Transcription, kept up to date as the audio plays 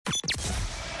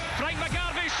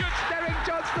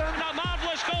Livingston. A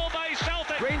marvellous goal by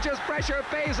Celtic. Rangers pressure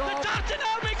pays off. The Darton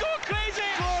Army go crazy.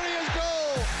 Glorious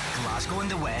goal. Glasgow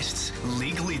and the West's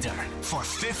league leader for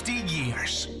 50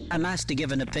 years. I'm asked to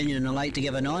give an opinion and I like to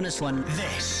give an honest one.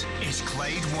 This is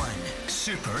Clyde 1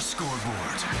 Super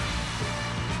Scoreboard.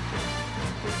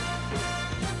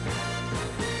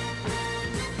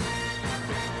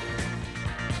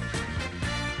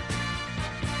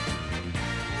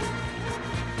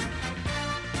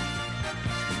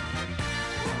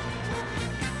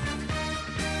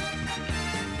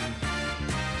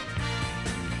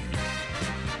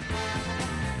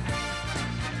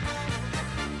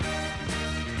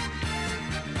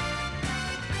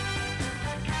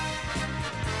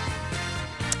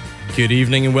 Good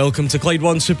evening and welcome to Clyde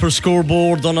 1 Super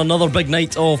Scoreboard on another big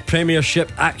night of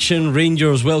Premiership action.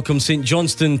 Rangers welcome St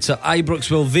Johnstone to Ibrox.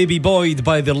 Will they be buoyed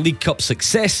by their League Cup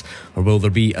success, or will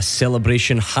there be a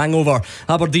celebration hangover?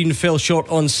 Aberdeen fell short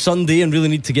on Sunday and really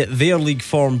need to get their league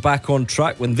form back on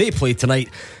track when they play tonight.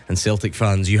 And Celtic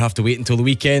fans, you have to wait until the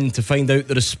weekend to find out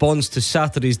the response to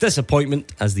Saturday's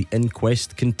disappointment as the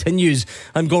inquest continues.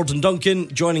 I'm Gordon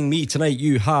Duncan. Joining me tonight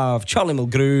you have Charlie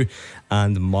Mulgrew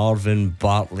and Marvin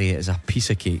Bartley. It is a piece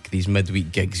of cake, these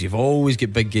midweek gigs. You've always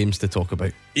got big games to talk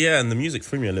about. Yeah, and the music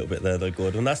threw me a little bit there though,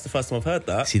 Gordon. That's the first time I've heard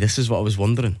that. See, this is what I was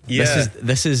wondering. Yeah.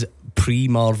 This is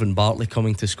pre-Marvin Bartley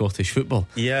coming to Scottish football.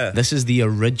 Yeah. This is the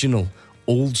original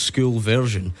old school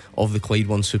version of the Clyde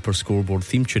 1 Super Scoreboard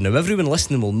theme tune. Now everyone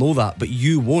listening will know that, but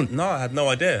you won't. No, I had no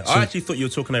idea. I actually thought you were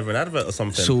talking over an advert or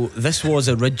something. So this was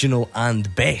original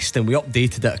and best, and we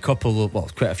updated it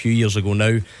quite a few years ago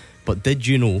now. But did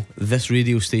you know this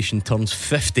radio station turns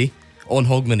 50 on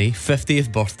Hogmanay,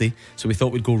 50th birthday, so we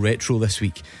thought we'd go retro this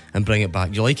week and bring it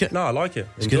back. Do you like it? No, I like it.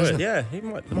 It's Enjoy good, it. isn't it? Yeah, he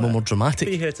might More dramatic.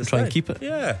 Be here to try stay. and keep it.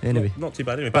 Yeah. Anyway, not too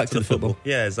bad. Anyway, back to the football.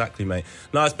 Yeah, exactly, mate.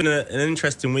 No, it's been an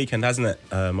interesting weekend, hasn't it?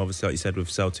 Obviously, like you said, with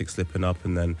Celtic slipping up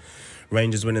and then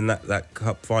Rangers winning that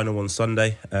cup final on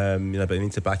Sunday. But they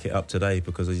need to back it up today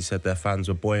because, as you said, their fans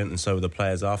were buoyant and so were the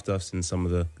players after us in some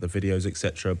of the videos,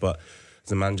 etc. But as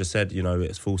the manager said,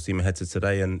 it's full steam ahead to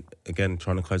today and again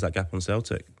trying to close that gap on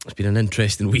Celtic. It's been an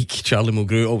interesting week. Charlie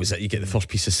Mulgrew, always that you get the first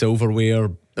piece of silverware,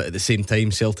 but at the same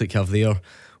time Celtic have their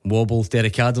wobble.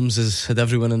 Derek Adams has had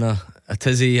everyone in a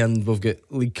tizzy, and we've got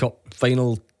League Cup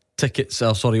final tickets,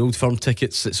 Old Firm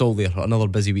tickets. It's all there. Another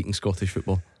busy week in Scottish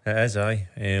football. It is, aye.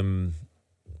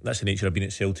 That's the nature of being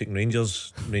at Celtic and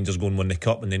Rangers. Rangers go and win the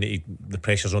cup and the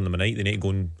pressure's on them tonight. They need to go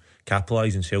and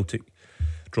capitalise, and Celtic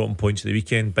dropping points at the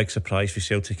weekend. Big surprise for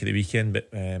Celtic at the weekend,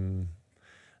 but they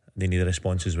need a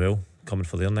response as well coming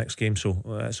for their next game. So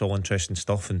it's all interesting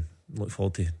stuff and look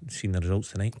forward to seeing the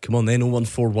results tonight. Come on then,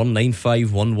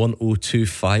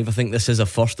 01419511025. I think this is a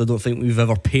first. I don't think we've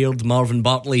ever paired Marvin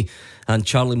Bartley and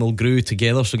Charlie Mulgrew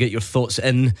together, so get your thoughts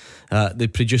in. The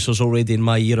producer's already in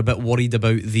my ear a bit worried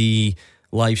about the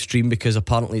live stream because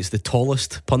apparently it's the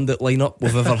tallest pundit lineup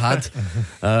we've ever had.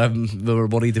 We were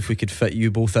worried if we could fit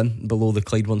you both in below the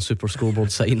Clyde 1 Super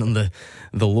Scoreboard sign on the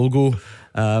logo.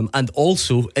 And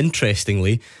also,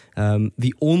 interestingly,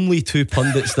 the only two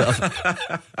pundits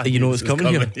that have you know what's coming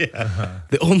here? Yeah.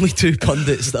 The only two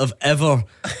pundits that have ever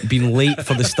been late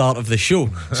for the start of the show.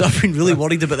 So I've been really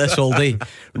worried about this all day.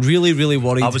 Really, really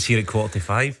worried. I was here at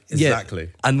 4:45. Exactly. Yeah.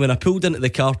 And when I pulled into the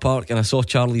car park and I saw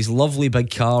Charlie's lovely big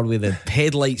car with the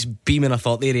headlights beaming, I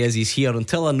thought, there he is, he's here,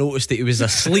 until I noticed that he was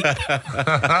asleep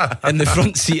in the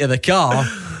front seat of the car.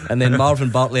 And then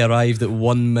Marvin Bartley arrived at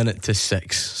 1 minute to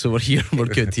 6. So we're here and we're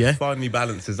good, yeah? Finally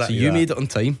balances that. So you made it on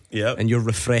time. Yeah. And you're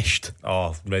refreshed.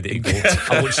 Oh, ready to go.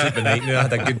 I won't sleep at night now. I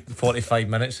had a good 45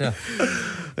 minutes there.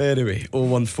 Anyway,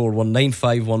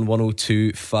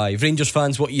 01419511025. Rangers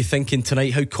fans, what are you thinking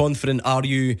tonight? How confident are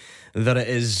you that it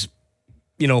is,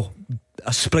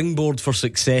 a springboard for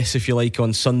success, if you like,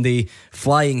 on Sunday?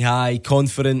 Flying high,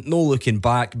 confident, no looking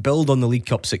back, build on the League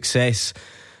Cup success?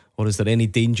 Or is there any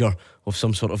danger of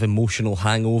some sort of emotional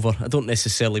hangover? I don't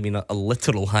necessarily mean a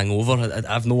literal hangover. I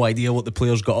have no idea what the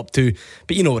players got up to,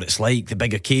 but you know what it's like, the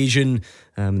big occasion,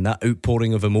 that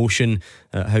outpouring of emotion.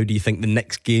 How do you think the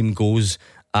next game goes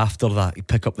after that? You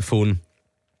pick up the phone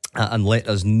and let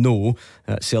us know.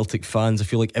 Celtic fans, I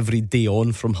feel like every day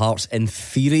on from Hearts, in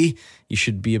theory you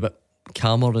should be a bit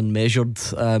calmer and measured,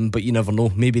 but you never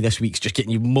know. Maybe this week's just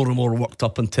getting you more and more worked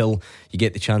up until you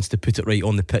get the chance to put it right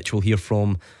on the pitch. We'll hear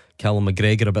from Callum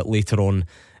McGregor a bit later on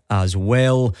as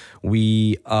well.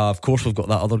 We of course we've got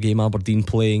that other game, Aberdeen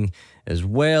playing as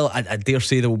well. I dare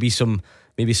say there will be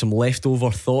maybe some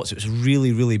leftover thoughts. It was a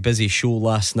really, really busy show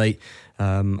last night.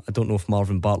 I don't know if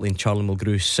Marvin Bartley and Charlie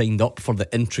Mulgrew signed up for the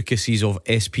intricacies of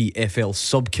SPFL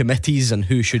subcommittees and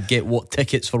who should get what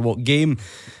tickets for what game,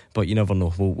 but you never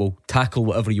know. We'll tackle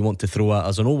whatever you want to throw at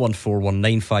us on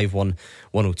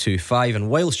 01419511025. And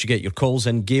whilst you get your calls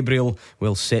in, Gabriel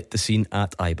will set the scene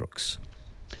at Ibrox.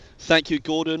 Thank you,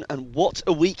 Gordon. And what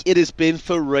a week it has been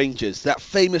for Rangers. That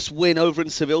famous win over in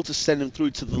Seville to send them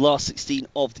through to the last 16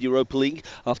 of the Europa League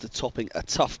after topping a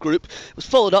tough group was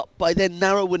followed up by their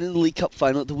narrow win in the League Cup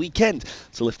final at the weekend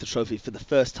to lift the trophy for the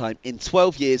first time in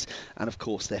 12 years, and of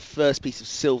course their first piece of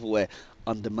silverware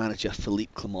under manager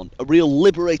Philippe Clement. A real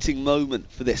liberating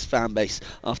moment for this fan base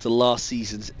after last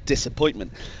season's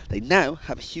disappointment. They now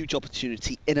have a huge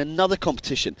opportunity in another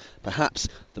competition, perhaps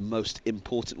the most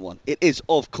important one. It is,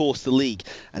 of course, the league,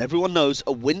 and everyone knows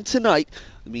a win tonight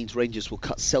means Rangers will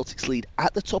cut Celtic's lead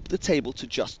at the top of the table to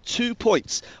just 2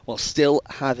 points while still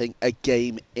having a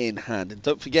game in hand. And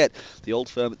don't forget, the Old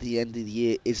Firm at the end of the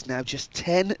year is now just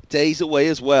 10 days away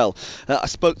as well. I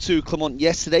spoke to Clement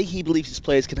yesterday. He believes his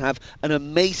players can have an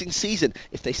amazing season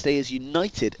if they stay as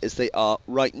united as they are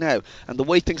right now. And the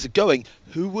way things are going,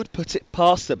 who would put it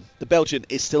past them? The Belgian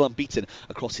is still unbeaten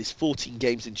across his 14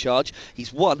 games in charge.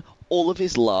 He's won all of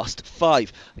his last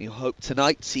 5. And you hope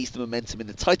tonight sees the momentum in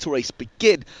the title race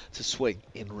begin to swing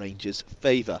in Rangers'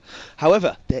 favour.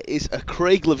 However, there is a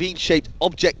Craig Levein-shaped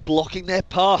object blocking their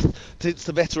path since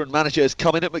the veteran manager has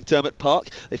come in at McDermott Park.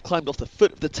 They've climbed off the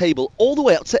foot of the table all the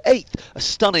way up to 8th. A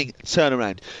stunning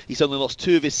turnaround. He's only lost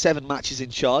 2 of his 7 matches in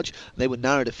charge. They were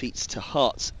narrow defeats to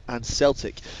Hearts and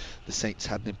Celtic. The Saints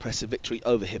had an impressive victory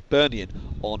over Hibernian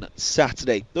on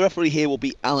Saturday. The referee here will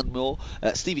be Alan Moore.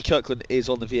 Stevie Kirkland is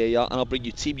on the VAR, and I'll bring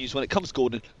you team news when it comes,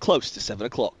 Gordon, close to 7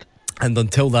 o'clock. And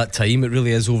until that time, it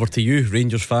really is over to you,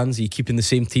 Rangers fans. Are you keeping the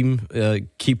same team,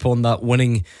 keep on that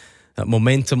winning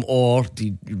momentum, or do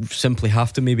you simply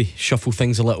have to maybe shuffle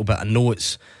things a little bit? I know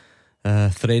it's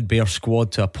a threadbare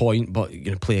squad to a point, but you're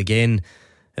going to play again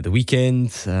at the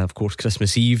weekend, of course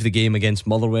Christmas Eve, the game against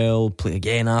Motherwell, play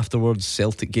again afterwards,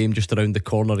 Celtic game just around the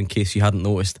corner in case you hadn't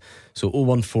noticed. So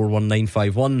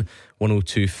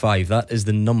 01419511025, that is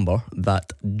the number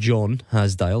that John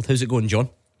has dialed. How's it going, John?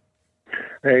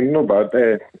 Not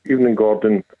bad. Evening,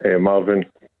 Gordon, Marvin,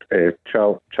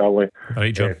 Charlie.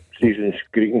 Alright, John. Season's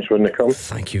greetings when they come.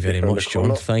 Thank you very much,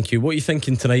 John. Thank you. What are you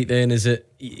thinking tonight then? Is it,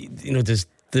 does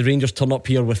the Rangers turn up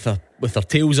here with their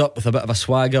tails up, with a bit of a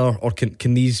swagger, or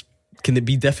can it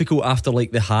be difficult after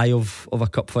like the high of a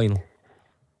cup final?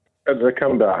 There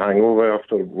can be a hangover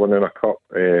after winning a cup,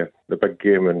 the big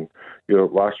game in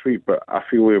Europe last week, but I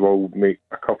feel we will make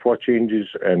a couple of changes,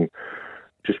 and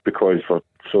just because we're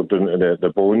so down to the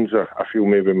bones, I feel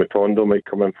maybe Matondo might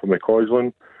come in for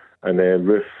McCausland, and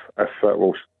Roof, if it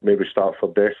will maybe start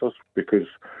for Dessers, because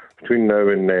between now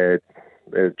and the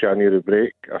January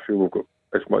break, I feel we've got,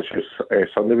 as much as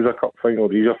Sunday was a cup final,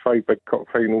 these are 5 big cup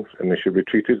finals, and they should be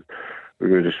treated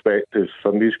with respect as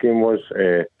Sunday's game was.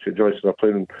 St Johnstone are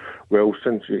playing well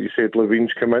since you said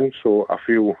Levein's come in, so I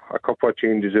feel a couple of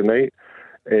changes tonight.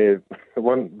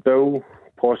 One Bill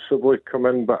possibly come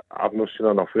in, but I've not seen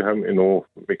enough of him to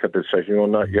make a decision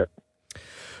on that yet.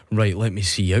 Right, let me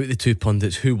see. Out of the 2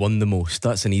 pundits, who won the most?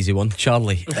 That's an easy one.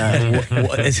 Charlie,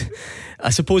 what is? I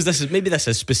suppose this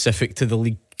is specific to the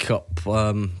League Cup.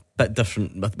 Bit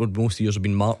different. Most years have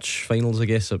been March finals, I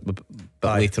guess, a bit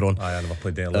later on. I never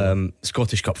played there.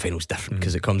 Scottish Cup finals different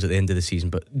because it comes at the end of the season.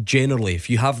 But generally, if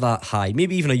you have that high,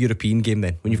 maybe even a European game,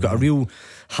 then when you've got a real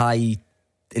high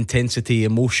intensity,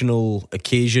 emotional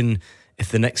occasion,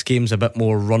 if the next game's a bit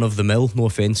more run of the mill, no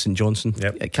offence, St Johnstone,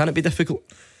 can it be difficult?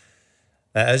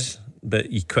 It is, but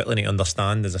you quickly need to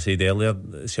understand, as I said earlier,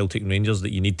 Celtic and Rangers,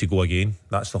 that you need to go again.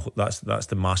 That's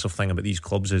the massive thing about these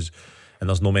clubs is, and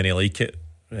there's no many like it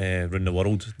around the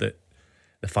world, that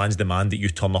the fans demand that you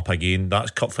turn up again.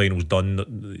 That cup final's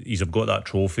done. You've got that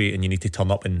trophy, and you need to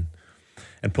turn up and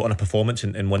put on a performance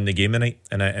and win the game tonight.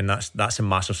 And that's a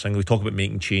massive thing. We talk about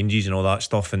making changes and all that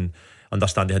stuff, and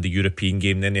understand they had the European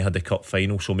game, then they had the cup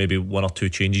final, so maybe 1 or 2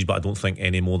 changes, but I don't think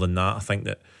any more than that. I think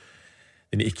that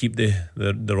they need to keep the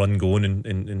run going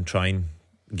and try and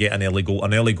get an early goal.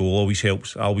 An early goal always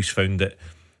helps. I always found that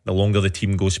the longer the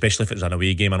team goes, especially if it's an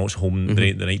away game, I know it's home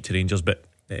the night to Rangers, but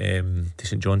to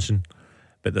St Johnstone,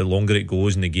 but the longer it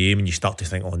goes in the game, and you start to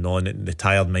think, oh no, and the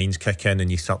tired minds kick in, and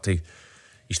you start to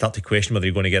question whether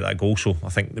you're going to get that goal. So I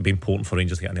think it'd be important for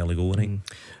Rangers to get an early goal tonight.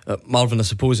 Marvin, I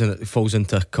suppose it falls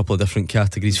into a couple of different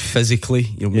categories. Physically,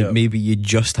 maybe you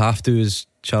just have to, as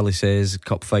Charlie says,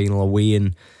 cup final away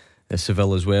in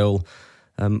Seville as well.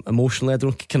 Emotionally, I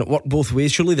don't know, can it work both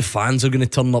ways? Surely the fans are going to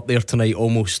turn up there tonight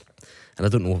almost, and I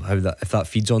don't know if that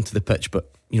feeds onto the pitch, but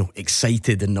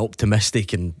excited and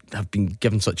optimistic and have been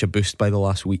given such a boost by the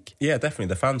last week. Yeah, definitely.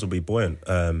 The fans will be buoyant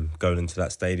going into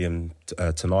that stadium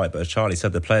tonight. But as Charlie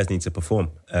said, the players need to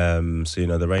perform. So,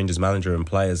 the Rangers manager and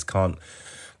players can't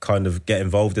kind of get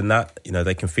involved in that.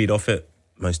 They can feed off it,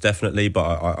 most definitely.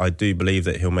 But I do believe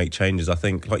that he'll make changes. I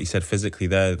think, like you said, physically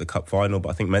there, the cup final, but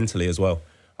I think mentally as well.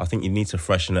 I think you need to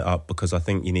freshen it up because I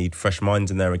think you need fresh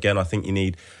minds in there again. I think you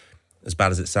need, as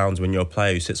bad as it sounds, when you're a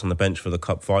player who sits on the bench for the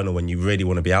cup final, when you really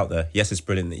want to be out there. Yes, it's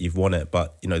brilliant that you've won it,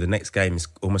 but the next game is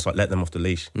almost like let them off the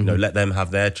leash. Let them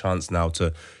have their chance now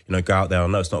to go out there. I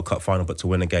know it's not a cup final, but to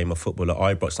win a game of football at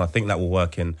Ibrox, and I think that will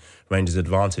work in Rangers'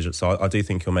 advantage. So I do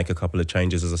think he'll make a couple of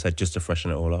changes, as I said, just to freshen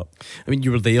it all up. I mean,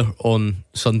 you were there on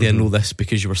Sunday. I know this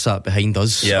because you were sat behind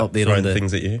us up there on the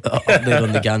things at you up there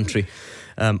on the gantry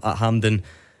at Hampden.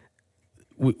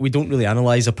 We don't really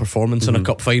analyse a performance in a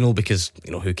cup final because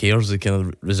who cares the kind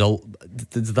of result.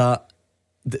 Does that,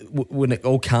 when it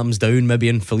all calms down, maybe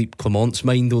in Philippe Clement's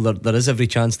mind, though, there is every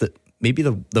chance that maybe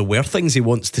there were things he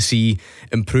wants to see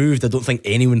improved. I don't think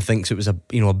anyone thinks it was a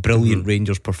brilliant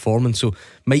Rangers performance. So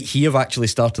might he have actually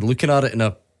started looking at it in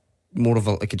a more of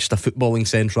just a footballing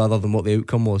sense rather than what the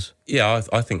outcome was? Yeah,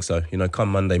 I think so.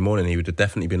 Come Monday morning, he would have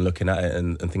definitely been looking at it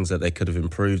and things that they could have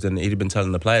improved, and he'd have been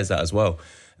telling the players that as well.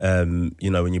 When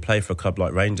you play for a club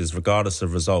like Rangers, regardless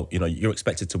of result, you're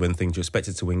expected to win things, you're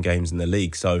expected to win games in the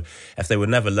league. So if they were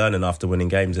never learning after winning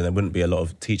games, then there wouldn't be a lot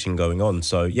of teaching going on.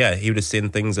 So yeah, he would have seen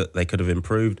things that they could have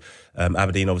improved.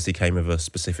 Aberdeen obviously came with a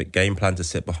specific game plan to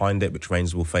sit behind it, which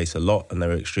Rangers will face a lot, and they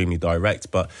were extremely direct.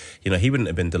 But he wouldn't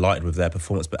have been delighted with their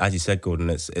performance. But as you said,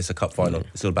 Gordon, it's a cup final.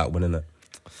 It's all about winning it.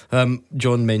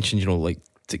 John mentioned,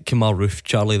 Kamal Roof,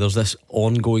 Charlie, there's this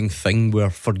ongoing thing where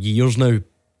for years now,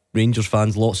 Rangers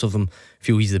fans, lots of them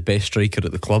feel he's the best striker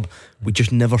at the club. We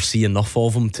just never see enough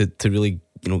of him to really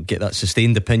get that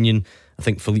sustained opinion. I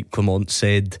think Philippe Clement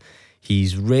said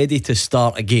he's ready to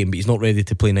start a game, but he's not ready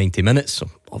to play 90 minutes, so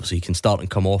obviously he can start and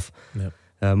come off.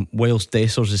 Whilst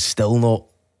Dessers is still not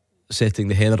setting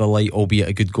the header alight, albeit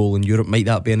a good goal in Europe, might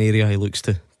that be an area he looks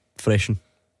to freshen?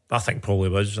 I think probably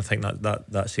was. I think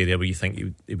that's the area where you think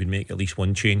he would make at least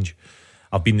one change.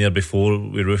 I've been there before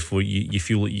with Roof, where you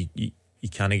feel like you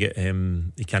can't get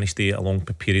you can't stay a long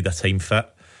period of time fit,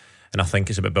 and I think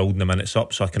it's about building the minutes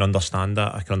up. So I can understand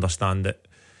that. I can understand that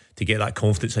to get that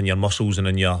confidence in your muscles and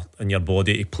in your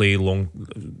body to play long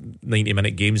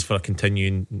 90-minute games for a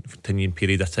continuing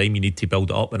period of time, you need to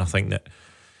build it up. And I think that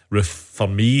Roof, for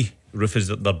me, Roof is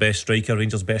their best striker,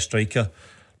 Rangers' best striker.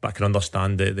 But I can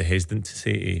understand the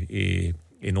hesitancy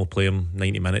to not play him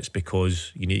 90 minutes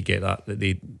because you need to get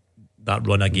that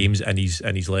run of games in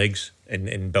his legs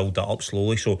and build that up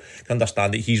slowly. So I can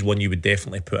understand that he's one you would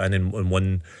definitely put in and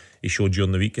one he showed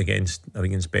during the week against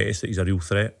Betis that he's a real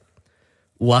threat.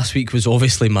 Last week was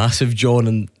obviously massive, John,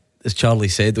 and as Charlie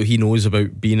said, though, he knows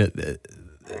about being at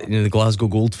the Glasgow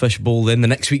Goldfish Bowl. Then the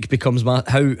next week becomes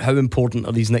how important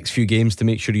are these next few games to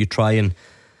make sure you try and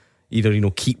either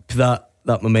keep that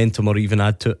momentum or even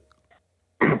add to it?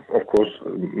 Of course,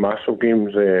 massive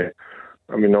games.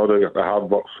 All the hard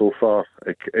work so far,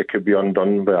 it could be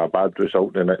undone by a bad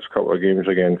result in the next couple of games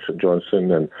against St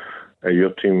Johnstone and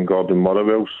your team, Gordon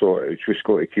Murrayville. So it's just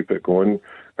got to keep it going.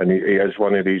 And he is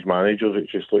one of these managers.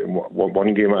 It's just like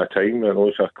one game at a time. I know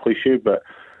it's a cliche, but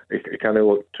it can't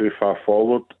look too far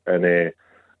forward. And if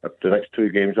the next two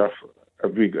games,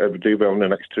 if we do well in the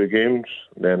next two games,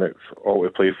 then it's all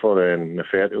to play for in the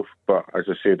 30th. But as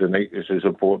I say, the night is as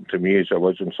important to me as it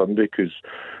was on Sunday, because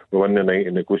we win the night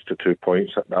and it goes to 2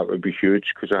 points. That would be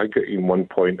huge, because I think even 1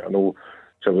 point, I know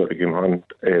Celtic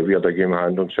we had a game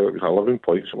hand on Celtic. It was 11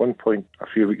 points at 1 point a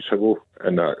few weeks ago,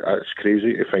 and that's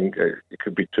crazy to think it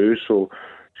could be 2. So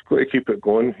it's got to keep it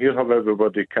going. Here, have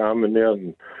everybody calm in there,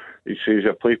 and he says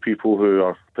you play people who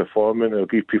are performing, it'll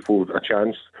give people a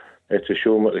chance to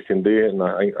show them what they can do, and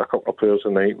I think a couple of players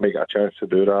tonight might get a chance to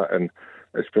do that. And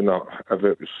it's been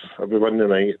if we win the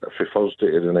night, for Thursday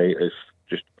to the night, it's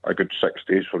just a good 6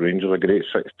 days for Rangers, a great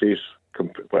 6 days,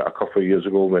 like a couple of years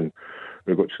ago when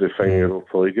we got to the final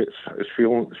Europa League. It's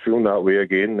feeling that way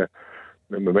again.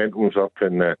 The momentum's up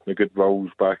and the good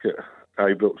will's back at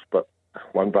Ibrox, but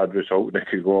one bad result and it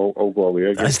could all go away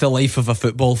again. That's the life of a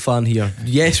football fan here.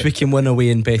 Yes, we can win away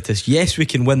in Betis. Yes, we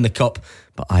can win the cup,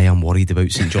 but I am worried about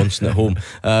St Johnstone at home.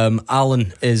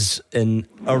 Alan is in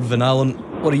Irvine. Alan,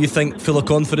 what do you think? Full of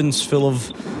confidence, full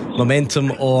of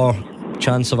momentum, or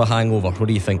chance of a hangover? What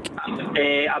do you think?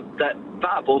 A bit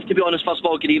of both, to be honest. First of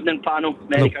all, good evening, panel.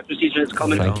 Merry Christmas season, it's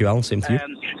coming. Thank you, Alan. Same to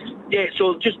you.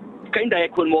 So just kind of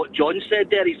echoing what John said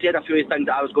there. He said a few things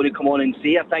that I was going to come on and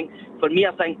say. For me,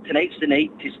 I think tonight's the night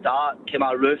to start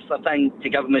Kemar Roof, I think, to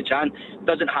give him a chance.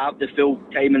 Doesn't have the full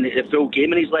time and the full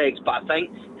game in his legs, but I think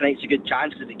tonight's a good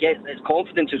chance because it's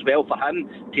confidence as well for him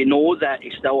to know that he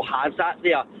still has that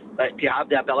there, that to have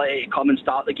the ability to come and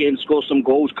start the game, score some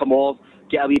goals, come off,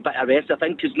 get a wee bit of rest. I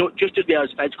think it's not just as well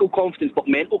as physical confidence, but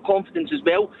mental confidence as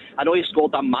well. I know he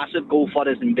scored a massive goal for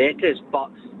us in Betis, but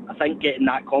I think getting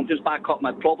that confidence back up,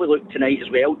 I'd probably look tonight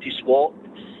as well to swap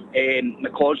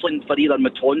McCausland for either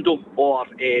Matondo or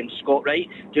Scott Wright,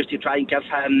 just to try and give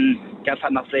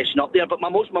him a freshen up there. But my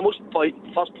main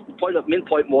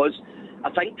point was, I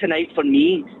think tonight for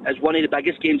me is one of the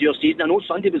biggest games of your season. I know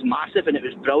Sunday was massive and it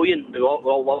was brilliant, we're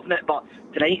all loving it, but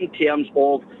tonight in terms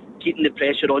of keeping the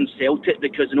pressure on Celtic,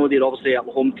 because I know they're obviously at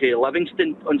home to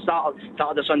Livingston on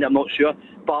Saturday, Sunday, I'm not sure,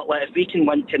 but if we can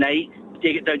win tonight,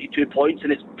 take it down to 2 points,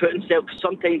 and it's putting Celtic,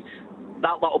 sometimes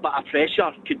that little bit of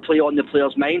pressure could play on the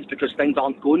players' minds because things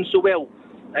aren't going so well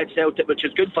at Celtic, which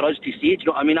is good for us to see. Do you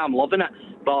know what I mean? I'm loving it.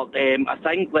 But I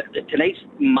think tonight's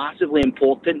massively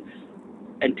important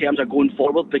in terms of going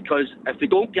forward, because if we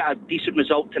don't get a decent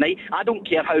result tonight, I don't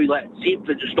care how, see if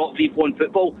it's not free-flowing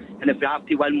football, and if we have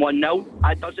to win 1-0,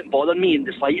 it doesn't bother me in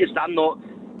the slightest.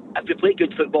 If we play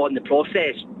good football in the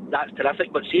process, that's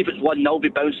terrific, but see if it's 1-0, be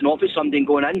bouncing off at somebody and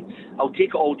going in, I'll take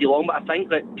it all day long. But I think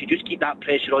that to just keep that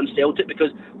pressure on Celtic,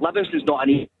 because Livingston's not an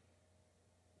easy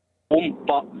home,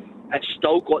 but it's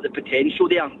still got the potential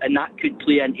there, and that could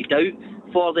play into doubt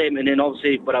for them. And then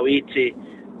obviously we're away to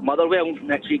Motherwell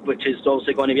next week, which is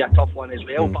obviously going to be a tough one as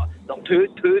well. But they're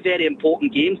two very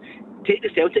important games. Take the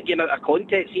Celtic game out of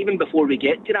context even before we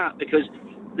get to that, because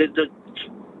the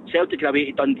Celtic are away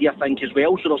to Dundee, I think, as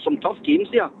well, so there's some tough games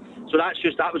there. So that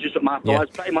was just what my thought.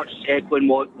 It's pretty much echoing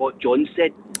what John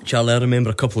said. Charlie, I remember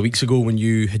a couple of weeks ago when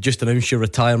you had just announced your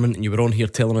retirement and you were on here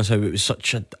telling us how it was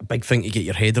such a big thing to get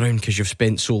your head around because you've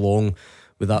spent so long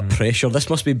with that pressure. This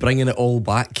must be bringing it all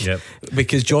back,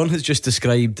 because John has just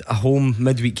described a home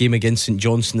midweek game against St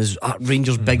Johnstone as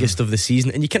Rangers' biggest of the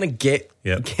season, and you kind of get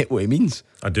what he means.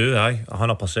 I do,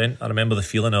 100%. I remember the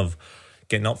feeling of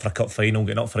getting up for a cup final,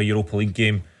 getting up for a Europa League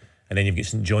game, and then you've got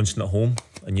St Johnstone at home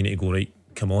and you need to go, right,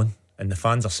 come on, and the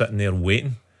fans are sitting there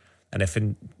waiting, and if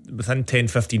within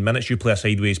 10-15 minutes you play a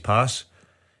sideways pass,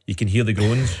 you can hear the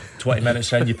groans. 20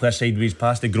 minutes in, you play a sideways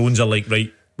pass, the groans are like,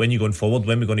 right, when are you going forward,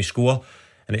 when are we going to score?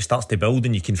 And it starts to build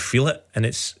and you can feel it. And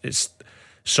it's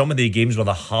some of the games were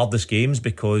the hardest games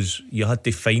because you had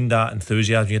to find that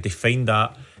enthusiasm, you had to find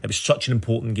that. It was such an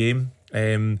important game.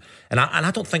 And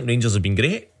I don't think Rangers have been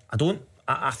great.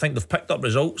 I think they've picked up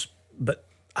results, but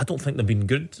I don't think they've been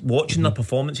good. Watching their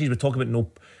performances, we talk about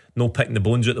no picking the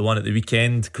bones out the one at the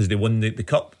weekend because they won the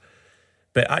cup.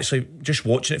 But actually, just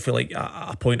watching it for like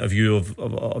a point of view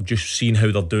of just seeing how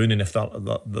they're doing, and if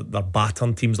they're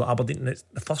battering teams like Aberdeen.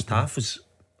 The first half was,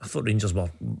 I thought Rangers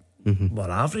were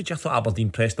average. I thought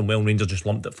Aberdeen pressed them well and Rangers just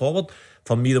lumped it forward.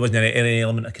 For me, there wasn't any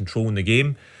element of control in the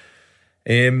game.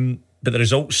 But the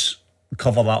results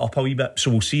cover that up a wee bit.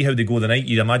 So we'll see how they go tonight.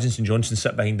 You'd imagine St Johnstone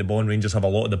sit behind the ball and Rangers have a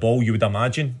lot of the ball, you would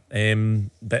imagine.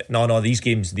 But no, these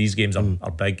games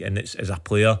are big, and as a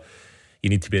player, you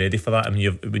need to be ready for that. I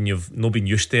mean, when you've not been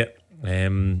used to it,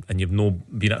 and you've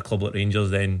not been at a club like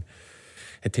Rangers, then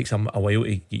it takes a while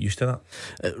to get used to that.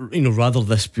 Rather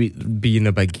this being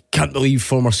a big, can't believe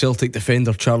former Celtic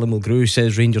defender Charlie Mulgrew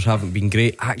says Rangers haven't been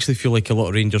great. I actually feel like a lot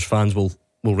of Rangers fans will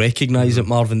recognise it,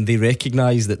 Marvin. They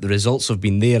recognise that the results have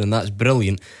been there, and that's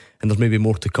brilliant, and there's maybe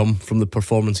more to come from the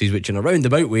performances, which in a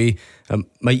roundabout way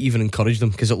might even encourage them,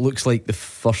 because it looks like the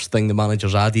first thing the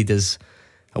manager's added is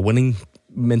a winning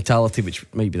mentality, which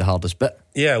might be the hardest bit.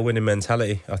 Yeah, winning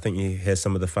mentality. I think you hear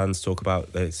some of the fans talk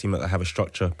about they seem like they have a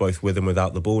structure both with and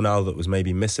without the ball now that was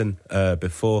maybe missing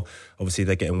before. Obviously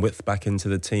they're getting width back into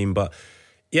the team, but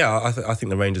yeah, I think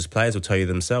the Rangers players will tell you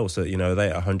themselves that they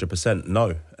 100%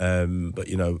 know. But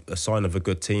a sign of a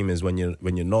good team is when you're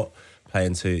not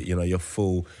playing to your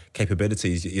full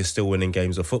capabilities, you're still winning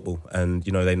games of football, and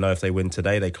they know if they win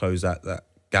today, they close that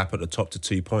gap at the top to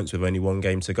 2 points with only one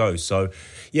game to go. So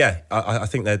yeah, I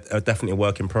think they're definitely a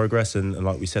work in progress, and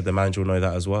like we said, the manager will know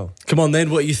that as well. Come on then,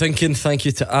 what are you thinking? Thank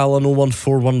you to Alan.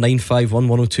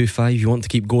 01419511025. You want to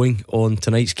keep going on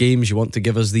tonight's games, you want to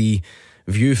give us the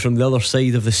view from the other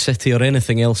side of the city or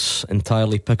anything else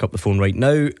entirely, pick up the phone right now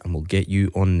and we'll get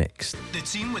you on next. The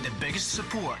team with the biggest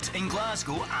support in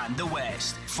Glasgow and the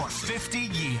West for 50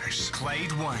 years.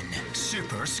 Clyde 1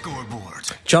 Super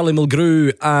Scoreboard. Charlie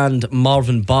Mulgrew and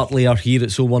Marvin Bartley are here.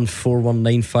 It's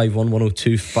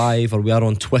 01419511025, or we are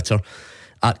on Twitter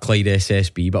at Clyde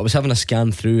SSB. But I was having a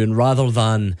scan through, and rather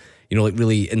than like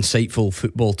really insightful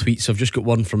football tweets. I've just got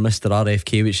one from Mr.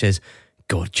 RFK which says,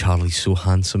 God, Charlie's so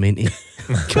handsome, ain't he?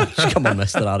 Come on,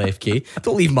 Mr. RFK.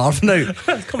 Don't leave Marvin out.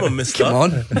 Come on, Mister. Come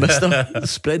on, Mister.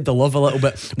 Spread the love a little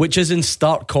bit. Which is in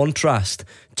stark contrast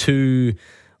to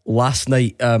last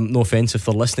night. No offence if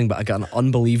they're listening, but I got an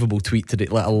unbelievable tweet today.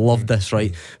 Like, I love this,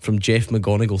 right? From Jeff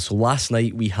McGonigal. So last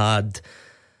night we had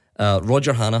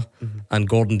Roger Hanna and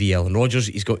Gordon DL. And Roger's,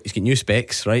 he's got new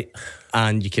specs, right?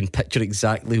 And you can picture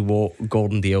exactly what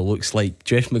Gordon DL looks like.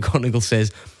 Jeff McGonigal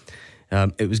says,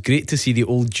 it was great to see the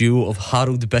old duo of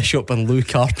Harold Bishop and Lou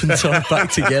Carpenter back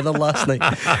together last night.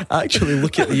 Actually,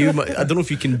 look at you. I don't know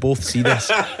if you can both see this.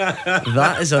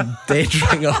 That is a dead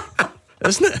ringer,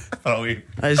 isn't it?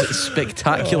 That is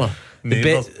spectacular.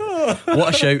 What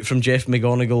a shout from Jeff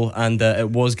McGonigal. And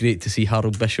it was great to see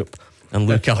Harold Bishop and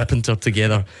Lou Carpenter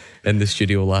together in the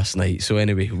studio last night. So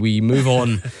anyway, we move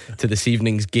on to this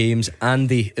evening's games.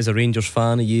 Andy is a Rangers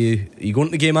fan. Are you going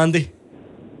to the game, Andy?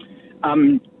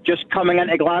 Just coming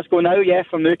into Glasgow now,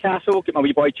 from Newcastle. Get my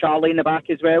wee boy Charlie in the back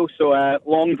as well. So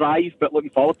long drive, but looking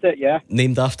forward to it,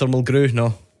 Named after Mulgrew?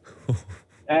 No.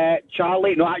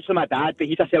 Charlie, no, actually my dad, but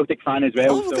he's a Celtic fan as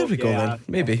well. Oh, well, there we go then.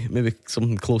 Maybe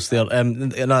something close there.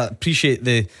 And I appreciate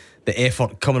the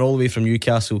effort coming all the way from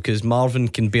Newcastle, because Marvin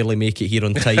can barely make it here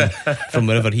on time from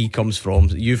wherever he comes from.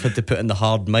 You've had to put in the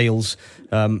hard miles.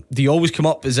 Do you always come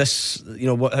up? Is this,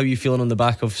 how are you feeling on the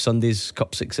back of Sunday's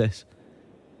Cup success?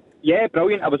 Yeah,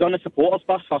 brilliant. I was on the supporters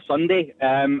bus for Sunday,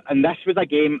 and this was a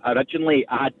game originally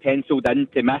I had penciled in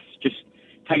to miss. Just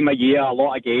time of year, a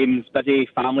lot of games, busy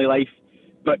family life.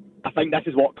 But I think this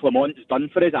is what Clemont's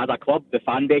done for us as a club. The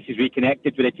fan base is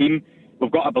reconnected with the team. We've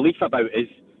got a belief about us.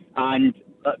 And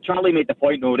Charlie made the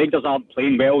point, Rangers aren't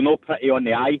playing well, no pretty on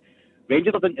the eye.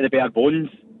 Rangers are into the bare bones,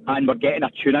 and we're getting a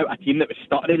tune out a team that was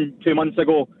stuttering 2 months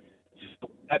ago.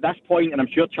 At this point, and I'm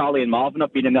sure Charlie and Marvin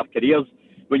have been in their careers,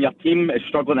 when your team is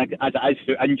struggling as it is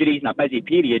through injuries and a busy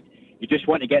period, you just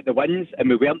want to get the wins, and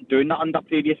we weren't doing that under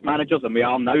previous managers, and we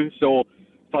are now. So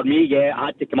for me, I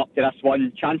had to come up to this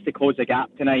one. Chance to close the gap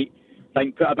tonight. I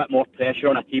think put a bit more pressure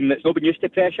on a team that's not been used to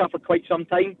pressure for quite some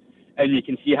time, and you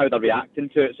can see how they're reacting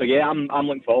to it. So I'm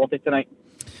looking forward to it tonight.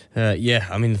 I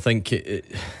think it'd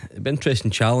be an interesting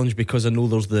challenge, because I know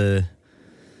there's the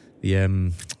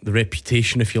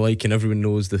reputation, if you like, and everyone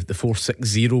knows the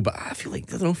 4-6-0, but I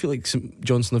feel like St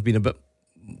Johnstone have been a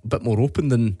bit more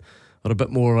open or a bit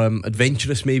more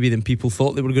adventurous maybe than people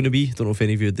thought they were going to be. I don't know if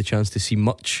any of you had the chance to see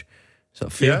much. Is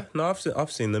that fair? Yeah, no,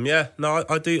 I've seen them. Yeah, no,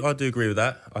 I do agree with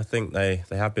that. I think they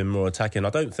have been more attacking. I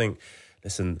don't think.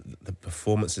 Listen, the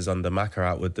performances under Macca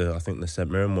out with I think the St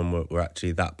Mirren one were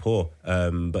actually that poor.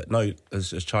 But no,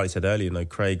 as Charlie said earlier,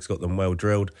 Craig's got them well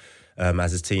drilled.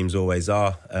 As his teams always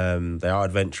are. They are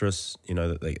adventurous,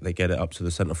 they get it up to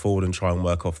the centre forward and try and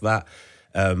work off that.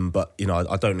 But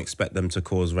I don't expect them to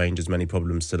cause Rangers many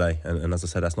problems today. And as I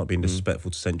said, that's not being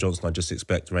disrespectful to St Johnstone. I just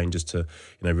expect Rangers to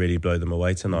really blow them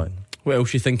away tonight. What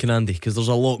else are you thinking, Andy? Because there's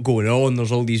a lot going on.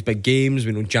 There's all these big games.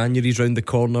 We know January's round the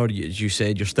corner. As you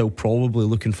said, you're still probably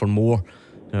looking for more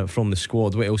from the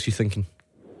squad. What else are you thinking?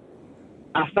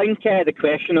 I think the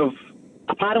question of,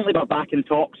 apparently we're back in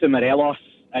talks with Morelos.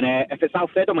 And if it's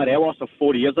Alfredo Morelos of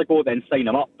 4 years ago, then sign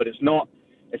him up. But it's not.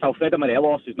 It's Alfredo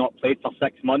Morelos who's not played for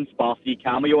 6 months, bar 3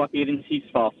 cameo appearances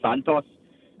for Santos.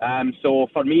 So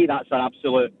for me, that's an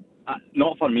absolute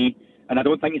not for me. And I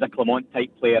don't think he's a Clement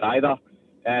type player either.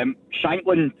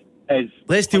 Shankland is.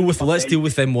 Let's deal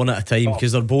with them one at a time,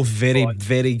 because they're both very,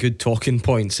 very good talking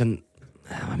points. And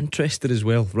I'm interested as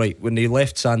well. Right, when they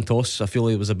left Santos, I feel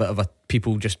like it was a bit of a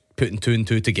people just putting 2 and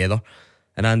 2 together.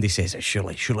 And Andy says it's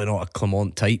surely not a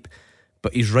Clement type,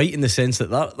 but he's right in the sense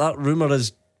that rumour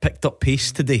has picked up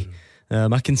pace today.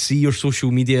 I can see your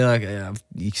social media.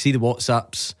 You see the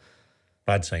WhatsApps.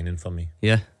 Bad signing for me.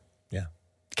 Yeah.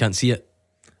 Can't see it.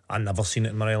 I've never seen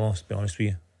it in Morelos, to be honest with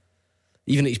you.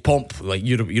 Even his pomp, like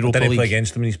Europa League. I didn't play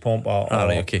against him in his pomp.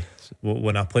 Right, okay.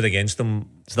 When I played against him,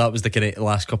 so that was the kind of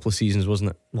last couple of seasons,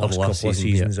 wasn't it? Last couple of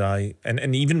seasons, aye.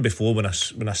 And even before, when I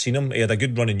seen him, he had a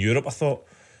good run in Europe, I thought.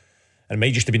 It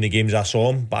might just have been the games I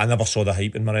saw him, but I never saw the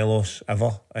hype in Morelos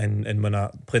ever. And when I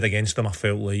played against him, I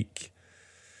felt like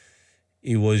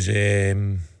he was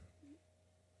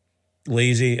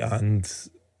lazy and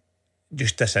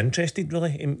just disinterested,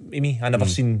 really, in me. I never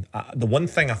seen. The one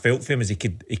thing I felt for him is he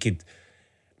could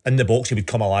in the box he would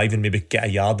come alive and maybe get a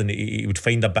yard, and he would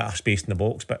find a bit of space in the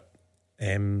box. But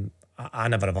I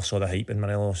never ever saw the hype in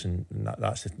Morelos, and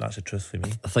that's the truth for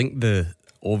me. I think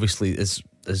obviously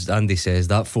as Andy says,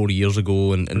 that 4 years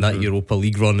ago and that Europa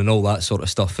League run and all that sort of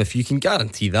stuff, if you can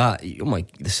guarantee that,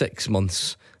 the 6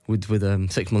 months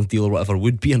would 6 month deal or whatever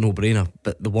would be a no-brainer,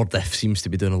 but the word if seems to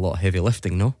be doing a lot of heavy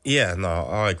lifting, no? Yeah, no,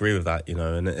 I agree with that,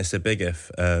 and it's a big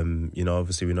if.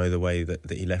 Obviously we know the way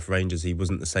that he left Rangers, he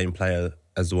wasn't the same player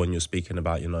as the one you're speaking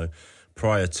about,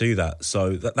 prior to that.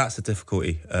 So that's a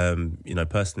difficulty.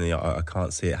 Personally, I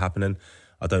can't see it happening.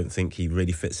 I don't think he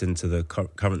really fits into the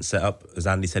current setup. As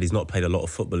Andy said, he's not played a lot of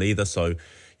football either, so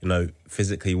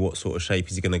physically, what sort of shape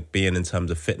is he going to be in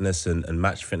terms of fitness and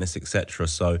match fitness, etc.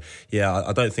 So, yeah,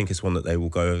 I don't think it's one that they will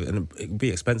go, and it will be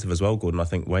expensive as well, Gordon, I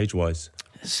think, wage-wise.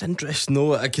 It's interesting,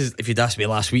 though, because if you'd asked me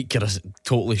last week, I'd have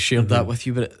totally shared that with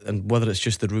you, and whether it's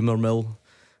just the rumour mill,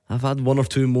 I've had one or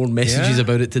two more messages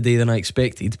about it today than I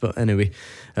expected, but anyway.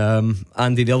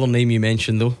 Andy, the other name you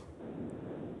mentioned, though?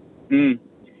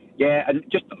 Yeah, and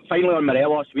just finally on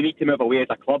Morelos, we need to move away as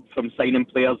a club from signing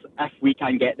players if we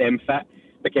can get them fit,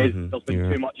 because there's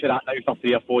been too much of that now for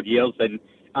 3 or 4 years, and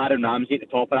Aaron Ramsey at the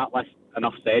top of that list,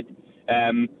 enough said.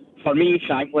 For me,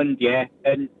 Shankland,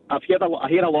 and I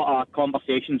hear a lot of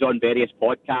conversations on various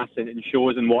podcasts and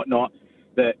shows and whatnot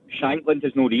that Shankland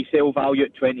has no resale value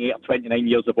at 28 or 29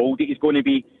 years of old. He's going to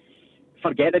be,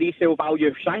 forget the resale value.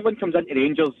 If Shankland comes into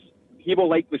Rangers, he will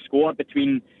likely score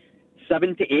between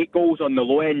 7 to 8 goals on the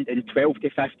low end and 12 to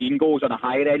 15 goals on a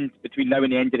higher end between now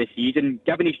and the end of the season.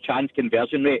 Given his chance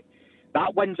conversion rate,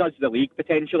 that wins us the league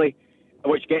potentially,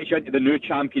 which gets you into the new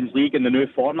Champions League and the new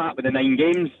format with the 9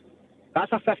 games.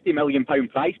 That's a £50 million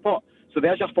prize pot. So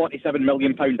there's your £47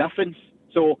 million difference.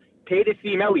 So pay the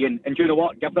 $3 million, and do you know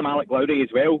what? Give them Alec Lowry as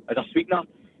well as a sweetener,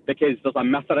 because there's a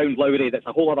myth around Lowry that's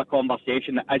a whole other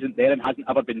conversation that isn't there and hasn't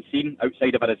ever been seen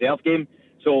outside of a reserve game.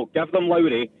 So give them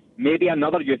Lowry, maybe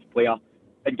another youth player,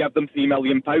 and give them £3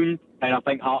 million, and I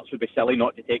think Hearts would be silly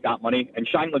not to take that money, and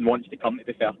Shankland wants to come, to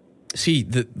be fair. See,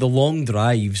 the long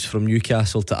drives from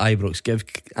Newcastle to Ibrox give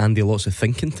Andy lots of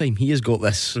thinking time. He has got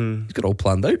this, he's got it all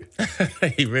planned out.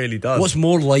 He really does. What's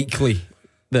more likely,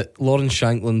 that Lawrence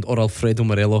Shankland or Alfredo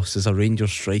Morelos is a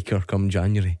Rangers striker come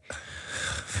January?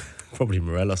 Probably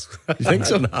Morelos. You think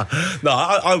so? No,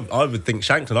 I would think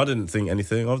Shankland. I didn't think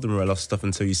anything of the Morelos stuff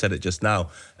until you said it just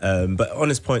now. But on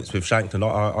his points with Shankland,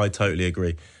 I totally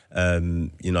agree.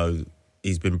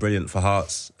 He's been brilliant for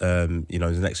Hearts. He's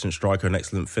an excellent striker, an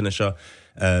excellent finisher.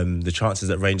 The chances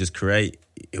that Rangers create,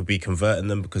 he'll be converting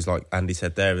them, because, like Andy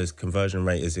said there, his conversion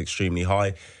rate is extremely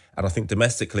high. And I think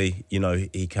domestically,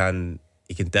 he can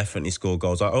definitely score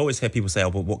goals. I always hear people say,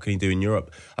 but what can he do in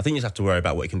Europe? I think you just have to worry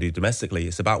about what he can do domestically.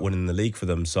 It's about winning the league for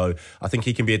them. So I think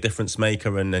he can be a difference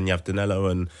maker, and then you have Danilo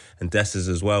and Dessers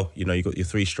as well. You've got your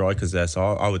 3 strikers there. So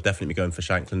I would definitely be going for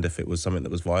Shankland if it was something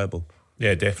that was viable.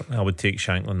 Yeah, definitely. I would take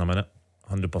Shankland a minute.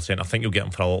 100%. I think you'll get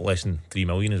him for a lot less than $3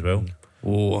 million as well.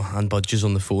 Oh, and Budge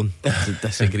on the phone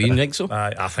disagreeing, think so?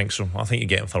 I think so. I think you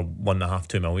get him for $1.5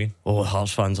 to $2 million. Oh,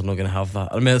 Hearts fans are not going to have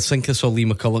that. I think I saw Lee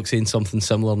McCulloch saying something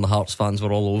similar, and the Hearts fans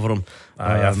were all over him.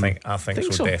 I think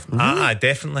so. Definitely. Really?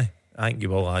 Definitely. I think you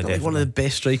will. Definitely. One of the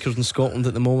best strikers in Scotland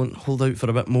at the moment. Hold out for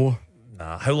a bit more.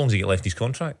 Nah. How long's he got left his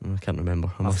contract? I can't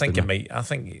remember. I think it might. I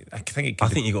think you got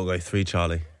to go 3,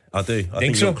 Charlie. I do. I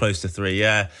think so? you're close to 3.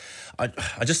 Yeah.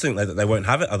 I just think that they won't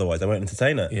have it otherwise. They won't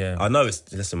entertain it. Yeah. I know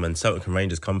when Celtic and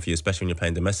Rangers come for you, especially when you're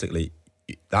playing domestically,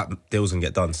 that deal's going to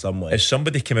get done some way. Has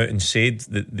somebody come out and said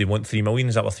that they want $3 million?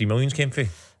 Is that where $3 million came from?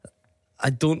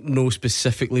 I don't know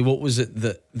specifically. What was it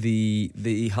that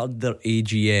they had their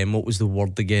AGM? What was the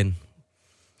word again?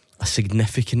 A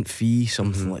significant fee,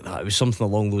 something like that. It was something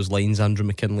along those lines. Andrew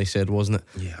McKinley said, wasn't it?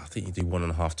 Yeah, I think you do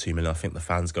 1.5, $2 million. I think the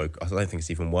fans go. I don't think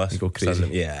it's even worse. They go crazy.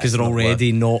 Yeah, because they're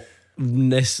already not.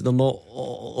 They're not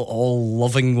all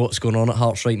loving what's going on at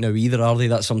Hearts right now either, are they?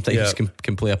 That sometimes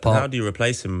can play a part. How do you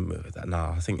replace him with that?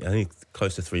 I think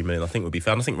close to $3 million I think would be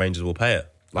fair. I think Rangers will pay it.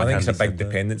 I think it's a big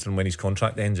dependence on when his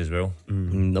contract ends as well.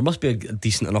 There must be a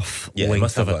decent enough length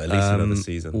must have of it. At least another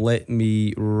season. Let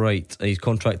me write. He's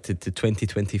contracted to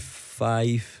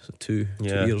 2025, so 2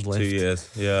 years left. 2 years,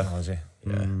 yeah. Oh, is he?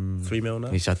 Yeah. $3 million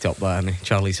now. He's had to up that, hasn't he?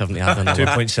 Charlie's having to add another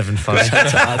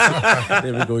 2.75.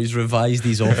 There we go, he's revised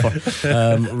his offer.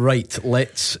 Right,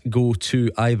 let's go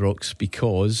to Ibrox,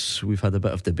 because we've had a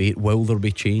bit of debate. Will there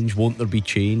be change? Won't there be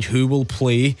change? Who will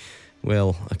play?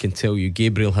 Well, I can tell you,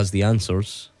 Gabriel has the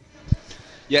answers.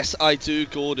 Yes, I do,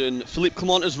 Gordon. Philippe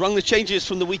Clement has rung the changes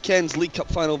from the weekend's League Cup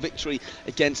final victory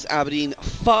against Aberdeen.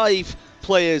 5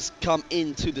 players come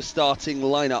into the starting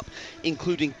lineup,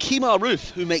 including Kemar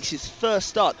Roofe, who makes his first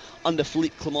start under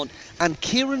Philippe Clement, and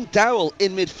Kieran Dowell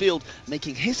in midfield,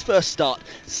 making his first start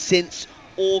since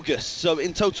August. So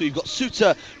in total you've got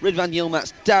Suter, Ridvan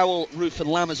Yilmaz, Dowell, Roofe and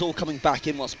Lammers all coming back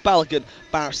in, whilst Balogun,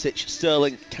 Barisic,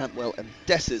 Sterling, Cantwell and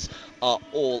Dessers are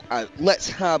all out. Let's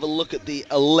have a look at the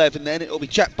 11 then. It'll be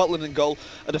Jack Butland in goal,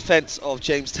 a defence of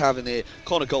James Tavernier,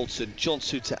 Connor Goldson, John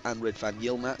Souttar and Red van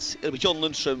Yilmaz. It'll be John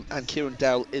Lundstrom and Kieran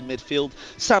Dowell in midfield.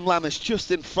 Sam Lammas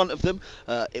just in front of them.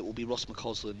 It will be Ross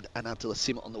McCausland and Abdullah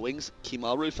Sima on the wings.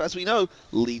 Kemar Roof, as we know,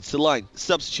 leads the line.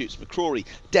 Substitutes: McCrory,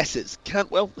 Dessers,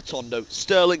 Cantwell, Matondo,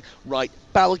 Sterling, Wright,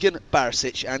 Balogun,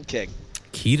 Barisic and King.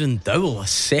 Kieran Dowell, a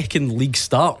second league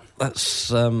start.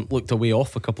 That's looked a way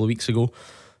off a couple of weeks ago,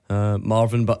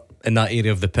 Marvin, but in that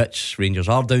area of the pitch, Rangers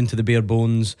are down to the bare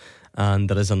bones, and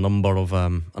there is a number of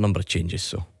changes.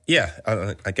 So yeah,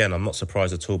 again, I'm not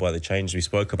surprised at all by the change. We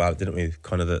spoke about it, didn't we?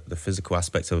 Kind of the physical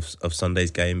aspects of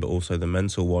Sunday's game, but also the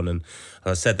mental one. And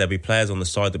as I said, there'll be players on the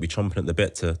side that'll be chomping at the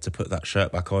bit to put that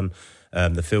shirt back on.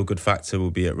 The feel-good factor will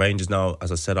be at Rangers now,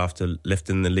 as I said, after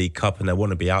lifting the League Cup, and they want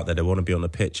to be out there, they want to be on the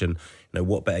pitch, and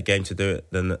what better game to do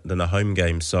it than a home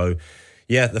game. So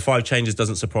yeah, the 5 changes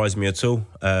doesn't surprise me at all.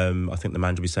 I think the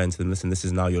manager will be saying to them, listen, this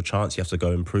is now your chance. You have to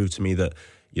go and prove to me that,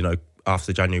 after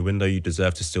the January window, you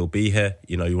deserve to still be here.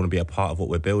 You want to be a part of what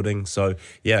we're building. So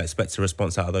yeah, expect a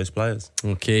response out of those players.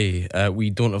 Okay, we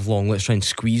don't have long. Let's try and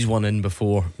squeeze one in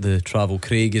before the travel.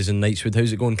 Craig is in Knightswood.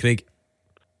 How's it going, Craig?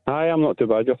 Hi, I'm not too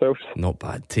bad. Yourself? Not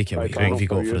bad. Take it away, Craig. Craig. What have you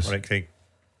got for us? Right, Craig.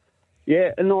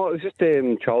 Yeah, no, it was just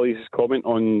Charlie's comment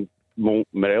on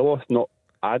Morelos not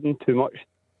adding too much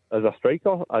as a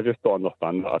striker. I just don't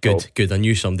understand that at all. Good. I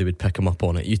knew somebody would pick him up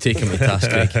on it. You take him to task,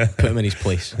 Craig. Put him in his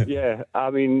place. Yeah,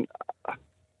 I mean,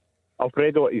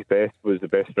 Alfredo at his best was the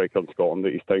best striker in Scotland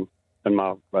at his time, in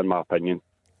my opinion.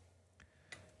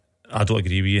 I don't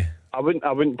agree with you. I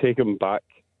wouldn't take him back,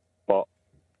 but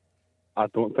I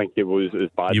don't think he was as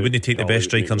bad. You wouldn't take the best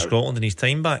striker in Scotland in his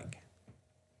time back?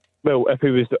 Well, if he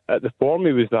was at the form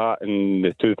he was at in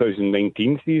the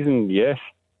 2019 season, yes,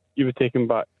 you would take him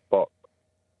back, but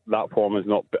that form is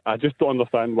not. I just don't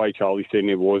understand why Charlie's saying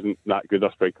he wasn't that good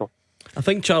a striker. I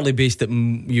think Charlie based it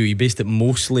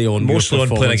mostly on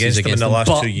playing against him in the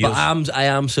last 2 years. But I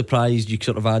am surprised you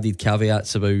sort of added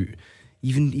caveats about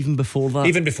even before that.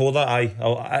 Even before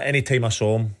that, any time I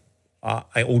saw him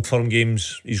at Old Firm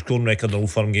games, his goal record in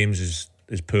Old Firm games is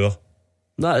poor.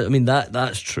 That's true. But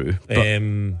that is true.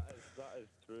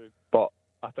 But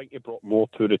I think he brought more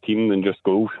to the team than just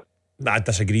goals. I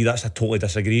disagree. I totally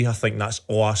disagree. I think that's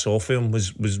all I saw for him was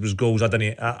goals.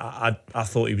 I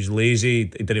thought he was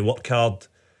lazy. He didn't work hard.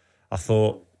 I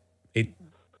thought I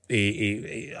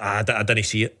didn't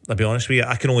see it. I'll be honest with you.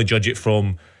 I can only judge it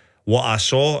from what I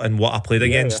saw and what I played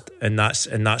against, and that's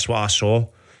what I saw.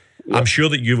 Yeah. I'm sure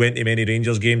that you went to many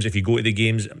Rangers games. If you go to the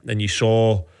games and you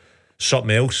saw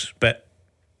something else, but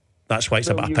that's why it's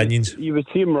about opinions. You would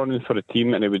see him running for the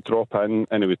team, and he would drop in,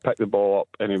 and he would pick the ball up,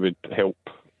 and he would help.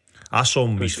 I saw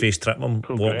him, his face tripping him,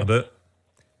 walking about.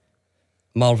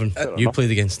 Marvin, you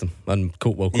played against him, and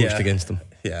Coatwell coached against him.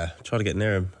 Yeah, tried to get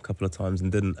near him a couple of times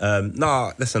and didn't.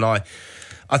 Listen, I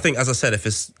think, as I said, if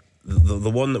it's the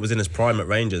one that was in his prime at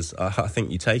Rangers, I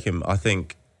think you take him. I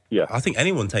think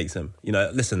anyone takes him.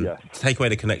 Take away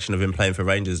the connection of him playing for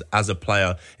Rangers as a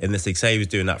player in this league. Say he was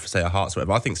doing that for, say, a Hearts or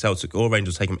whatever. I think Celtic or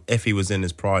Rangers take him if he was in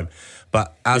his prime.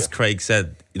 But as Craig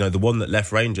said, the one that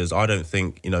left Rangers, I don't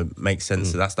think makes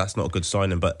sense. So that's not a good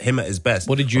signing. But him at his best.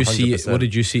 What did you 100%. see? What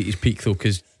did you see at his peak though?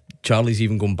 Because Charlie's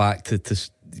even gone back to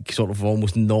sort of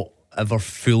almost not ever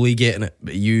fully getting it.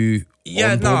 But you.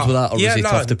 On board with that, or was he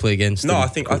tough to play against? No, I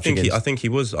think he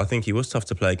was tough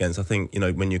to play against. I think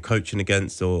when you're coaching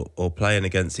against or playing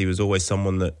against, he was always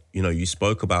someone that you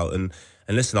spoke about. And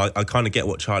listen, I kind of get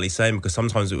what Charlie's saying, because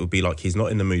sometimes it would be like he's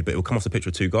not in the mood, but he'll come off the pitch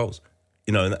with 2 goals.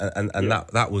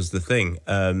 That was the thing.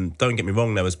 Don't get me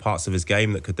wrong, there was parts of his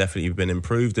game that could definitely have been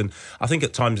improved, and I think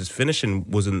at times his finishing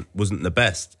wasn't the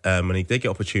best when he did get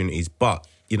opportunities. But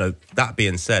that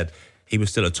being said, he was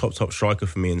still a top striker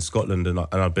for me in Scotland, and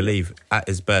I believe at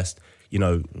his best,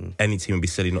 any team would be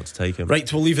silly not to take him. Right,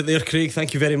 we'll leave it there, Craig.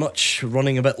 Thank you very much.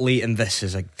 Running a bit late, and this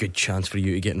is a good chance for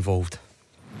you to get involved.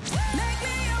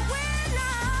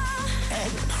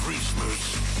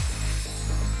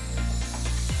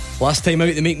 Last time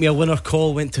out, the Make Me a Winner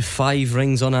call went to 5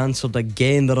 rings unanswered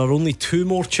again. There are only 2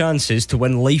 more chances to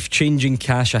win life-changing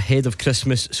cash ahead of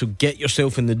Christmas, so get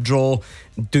yourself in the draw.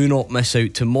 Do not miss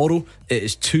out. Tomorrow it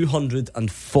is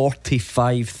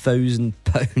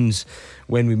 £245,000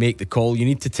 when we make the call. You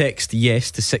need to text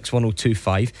yes to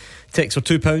 61025. Text for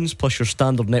 £2 plus your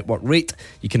standard network rate.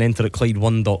 You can enter at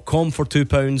Clyde1.com for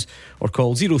 £2 or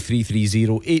call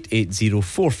 0330 880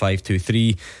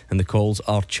 4523, and the calls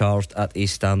are charged at a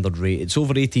standard rate. It's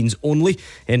over 18s only.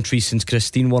 Entries since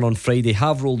Christine won on Friday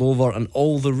have rolled over, and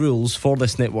all the rules for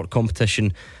this network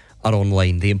competition are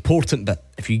online. The important bit: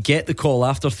 if you get the call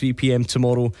after 3pm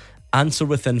tomorrow answer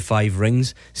within 5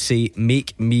 rings, say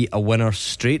make me a winner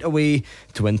straight away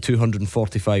to win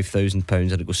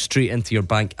 £245,000, and it goes straight into your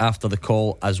bank after the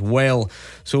call as well.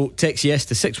 So text yes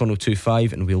to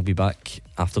 61025 and we'll be back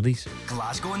after these.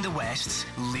 Glasgow and the West's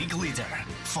league leader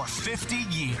for 50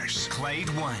 years. Clyde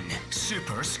 1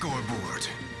 Super Scoreboard.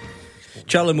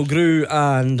 Charlie Mulgrew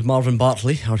and Marvin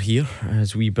Bartley are here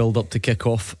as we build up to kick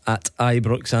off at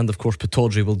Ibrox, and of course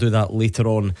Pittodrie will do that later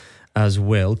on as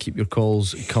well. Keep your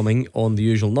calls coming on the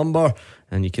usual number,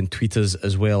 and you can tweet us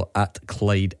as well at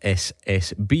Clyde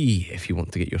SSB if you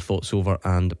want to get your thoughts over,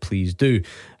 and please do.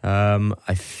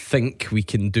 I think we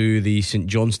can do the St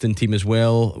Johnstone team as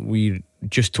well. We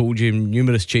just told you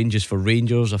numerous changes for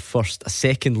Rangers, a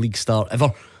second league start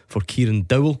ever for Kieran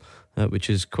Dowell, which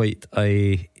is quite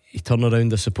a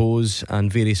turnaround, I suppose,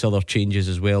 and various other changes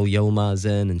as well. Yilmaz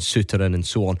in and Suter in and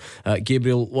so on.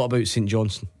 Gabriel, what about St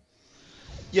Johnstone?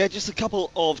 Yeah, just a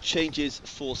couple of changes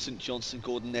for St Johnstone,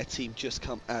 Gordon. Their team just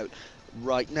come out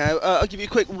right now. I'll give you a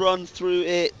quick run through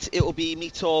it. It will be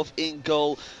Mitov in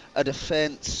goal, a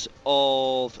defence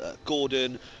of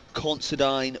Gordon,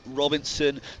 Considine,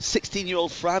 Robinson.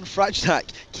 16-year-old Fran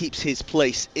Frajtak keeps his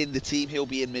place in the team. He'll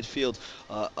be in midfield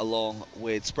along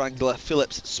with Sprangler,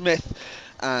 Phillips, Smith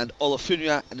and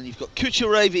Olafunia, and then you've got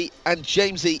Kucheravi and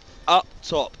Jamesy up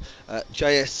top.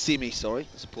 JS Simi, sorry,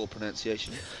 that's a poor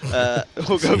pronunciation. We'll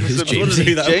go for some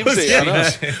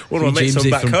Jamesy. One of my mates from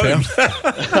back home.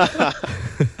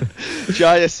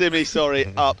 Jaya Simi,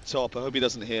 sorry, up top. I hope he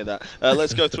doesn't hear that.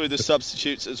 Let's go through the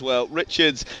substitutes as well.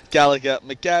 Richards, Gallagher,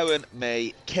 McGowan,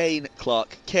 May, Kane,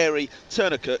 Clark, Carey,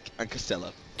 Turner Cook and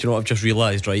Costello. Do you know what I've just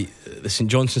realised, right? The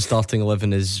St Johnstone starting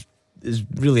 11 is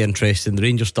really interesting. The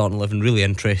Rangers starting 11, really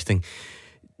interesting.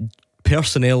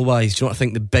 Personnel wise, do you know what I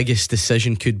think the biggest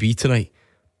decision could be tonight?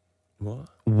 What?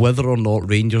 Whether or not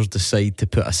Rangers decide to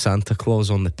put a Santa Claus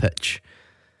on the pitch.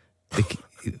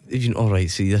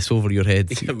 Alright, see, that's over your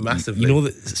head. Yeah, massively. You know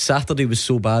that Saturday was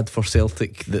so bad for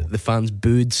Celtic that the fans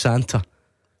booed Santa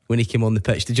when he came on the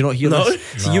pitch. Did you not hear this?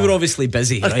 So you were obviously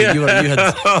busy, right? You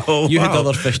had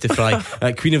other fish to fry.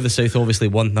 Queen of the South obviously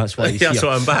won. That's why he's here. That's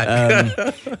why I'm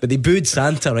back. But they booed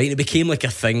Santa, right? It became like a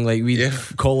thing. Like we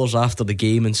callers after the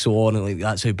game and so on, and like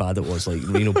that's how bad it was. Like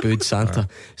booed Santa.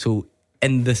 So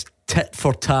in this tit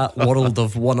for tat world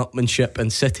of one-upmanship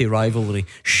and city rivalry,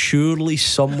 surely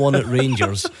someone at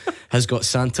Rangers has got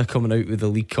Santa coming out with a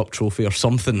League Cup trophy or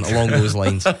something along those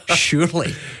lines.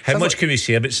 Surely. How much can we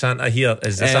say about Santa here?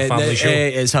 Is this a family show?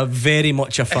 It's very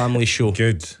much a family show.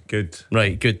 Good.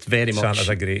 Right, good, very much. Santa's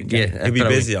a great guy. Yeah, he'll be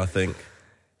busy, I think. Do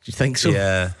you think so?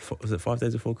 Yeah. Was it 5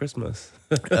 days before Christmas?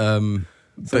 Something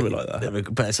like that.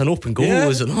 But it's an open goal,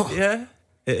 is it not? Yeah,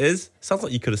 it is. Sounds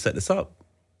like you could have set this up.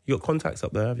 You got contacts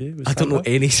up there, have you? I don't know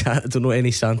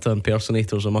any Santa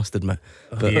impersonators, I must admit.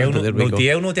 But there we go.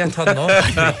 DL didn't turn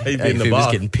up. He'd be in the he bar.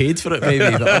 was getting paid for it,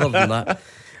 maybe. But other than that,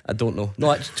 I don't know.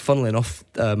 No, actually, funnily enough,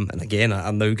 and again,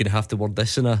 I'm now going to have to word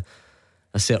this in a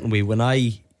certain way. When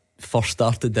I first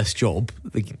started this job,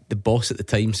 the boss at the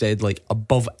time said, like,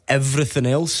 above everything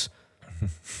else,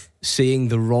 saying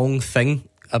the wrong thing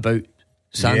about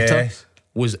Santa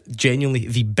was genuinely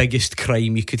the biggest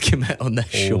crime you could commit on this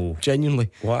show.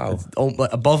 Genuinely. Wow.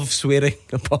 Above swearing,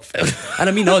 above. And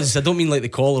I mean us, I don't mean like the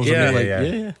callers. I mean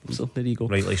yeah. So there you go.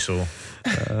 Rightly so.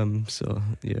 So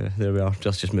yeah, there we are.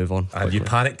 Just move on. And you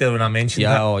panicked there when I mentioned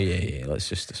that. Oh yeah. Let's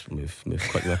just move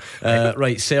quickly.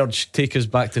 Right, Serge, take us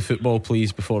back to football,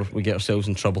 please, before we get ourselves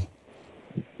in trouble.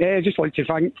 Just like to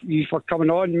thank you for coming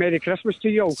on. Merry Christmas to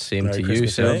you all. Same Merry to Christmas, you,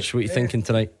 Serge. mate. What are you thinking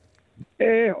tonight?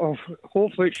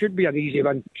 Hopefully it should be an easy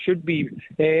win. Should be.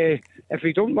 If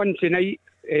we don't win tonight,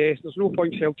 there's no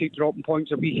point Celtic dropping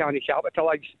points if we can't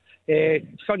capitalise.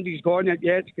 Sunday's gone.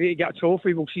 Yeah, it's great to get a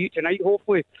trophy. We'll see it tonight,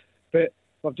 hopefully. But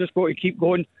we've just got to keep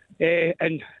going.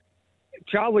 And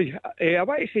Charlie, I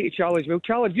want to say to Charlie as well.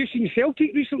 Charlie, have you seen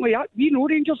Celtic recently? We know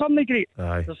Rangers aren't they great?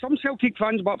 Aye. There's some Celtic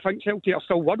fans but think Celtic are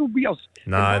still world beaters.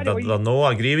 Nah, they're no,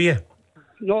 I agree with you.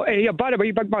 No, by the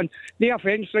way, big man, no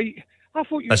offence, right? I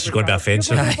thought this is going to be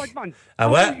offensive. I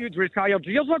thought you'd retired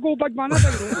years ago, big man.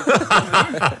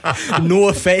 No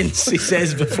offence, he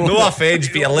says before. No offence,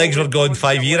 but your legs were gone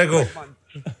 5 years ago.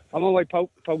 I'm only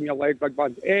pulling your leg, big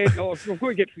man. No, we've got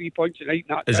to get 3 points tonight.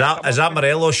 Is that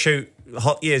Morelos shout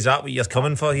hurt you? Is that what you're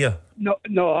coming for here?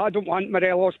 No, I don't want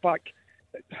Morelos back.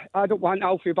 I don't want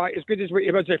Alfie back as good as what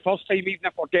he was the first time, even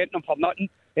if we're getting him for nothing.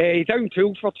 He down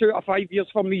tools for 2 or 5 years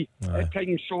for me at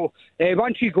times. So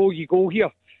once you go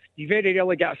here. You very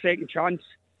rarely get a second chance.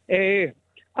 I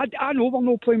know we're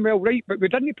not playing well, right, but we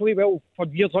didn't play well for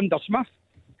years under Smith.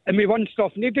 And we won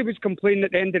stuff. Nobody was complaining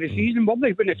at the end of the season, were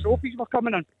they, when the trophies were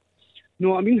coming in? Know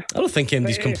what I mean? I don't think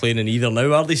anybody's complaining either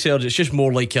now, are they, Serge? It's just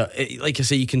more like like I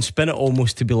say, you can spin it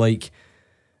almost to be like,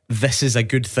 this is a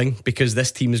good thing because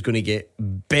this team is going to get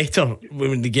better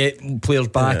when they get players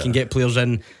back and get players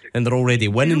in, and they're already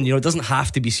winning. You know, it doesn't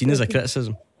have to be seen as a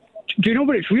criticism. Do you know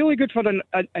what it's really good for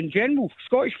in general,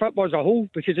 Scottish football as a whole,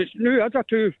 because it's now as a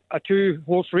two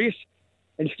horse race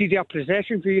instead of a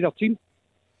possession for either team.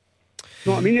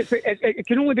 You know what I mean? It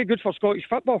can only be good for Scottish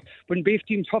football when both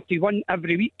teams have to win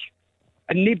every week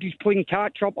and nobody's playing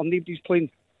catch up or nobody's playing.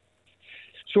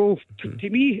 So to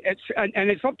me,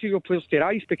 it's up to your players to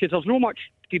rise, because there's no much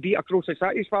debate across the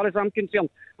city as far as I'm concerned.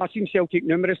 I've seen Celtic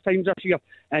numerous times this year,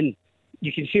 and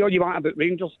you can say all you want about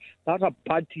Rangers. That's a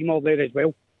bad team all there as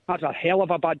well. That's a hell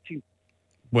of a bad team.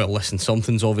 Well, listen,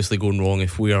 something's obviously going wrong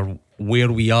if we are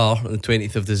where we are on the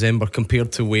 20th of December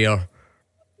compared to where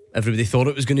everybody thought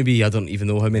it was going to be. I don't even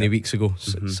know how many weeks ago,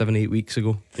 7, 8 weeks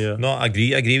ago. Yeah. No, I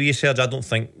agree with you, Serge. I don't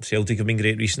think Celtic have been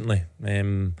great recently.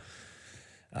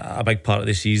 A big part of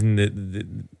the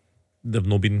season they've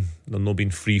not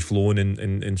been free flowing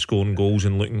and scoring goals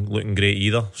and looking great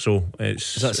either. So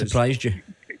has that surprised you?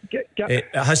 It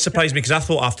has surprised me, because I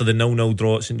thought after the 0-0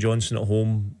 draw at St Johnstone at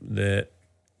home, the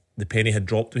penny had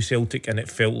dropped with Celtic, and it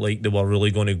felt like they were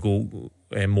really going to go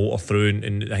motor through,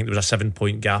 and I think there was a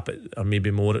 7-point gap or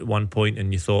maybe more at one point,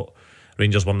 and you thought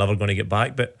Rangers were never going to get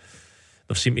back, but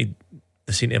they seem to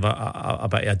have a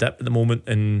bit of a dip at the moment,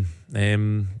 and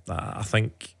I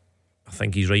think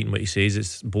he's right in what he says.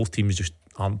 It's both teams just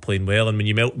aren't playing well, and when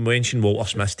you mention Walter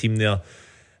Smith's team there,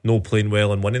 no playing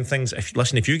well and winning things. If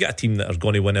you get a team that are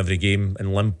going to win every game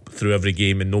and limp through every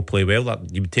game and no play well,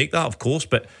 that you would take that, of course.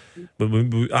 But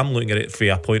I'm looking at it from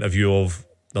a point of view of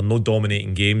they're no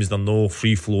dominating games, they're no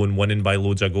free flowing winning by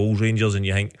loads of goals, Rangers, and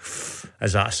you think,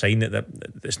 is that a sign that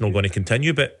it's not going to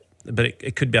continue? But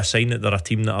it could be a sign that they're a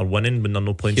team that are winning when they're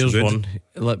not playing Here's so good. One.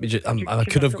 Let me just. I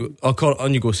could have. I'll call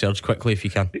on you. Go, Serge, quickly if you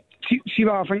can. See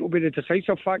what I think will be the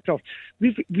decisive factor.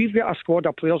 We've got a squad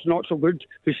of players not so good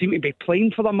who seem to be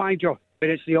playing for the manager, but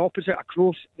it's the opposite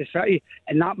across the city,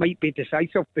 and that might be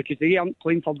decisive because they aren't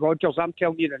playing for Rodgers. I'm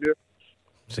telling you now.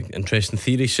 It's an interesting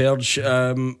theory, Serge.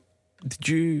 Who did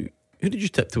you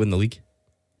tip to win the league?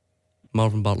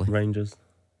 Marvin, Bartley, Rangers.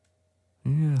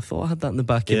 Yeah, I thought I had that in the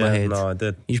back of my head. No, I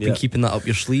did. You've been keeping that up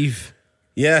your sleeve.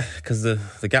 Yeah, because the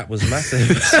gap was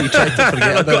massive. So you tried to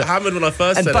forget about it. I got hammered when I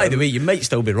first said it. And by the way, you might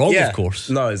still be wrong, of course.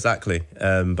 No, exactly.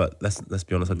 But let's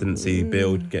be honest, I didn't see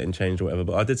Build getting changed or whatever.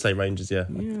 But I did say Rangers, Yeah,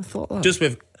 I thought that. Just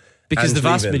with because the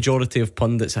vast majority of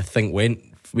pundits, I think,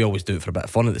 we always do it for a bit of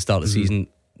fun at the start of the season.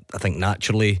 I think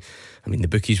naturally, I mean, the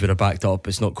bookies would have backed up.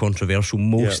 It's not controversial.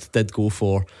 Most did go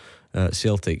for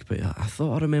Celtic, but I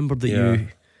thought I remembered that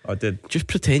I did. Just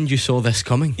pretend you saw this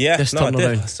coming. Yeah, this I did.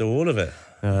 turnaround. I saw all of it.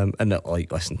 And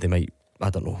listen, they might, I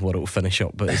don't know where it will finish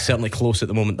up, but it's certainly close at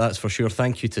the moment, that's for sure.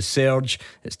 Thank you to Serge.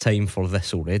 It's time for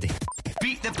this already.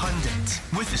 Beat the Pundit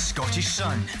with the Scottish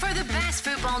Sun. For the best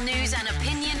football news and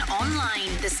opinion online,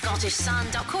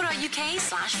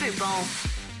 thescottishsun.co.uk/football.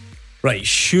 Right,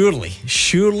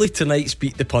 surely tonight's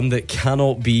Beat the Pundit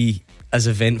cannot be as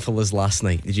eventful as last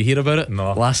night. Did you hear about it?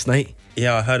 No. Last night?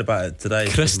 Yeah, I heard about it today.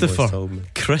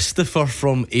 Christopher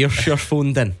from Ayrshire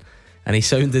phoned in, and he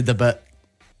sounded a bit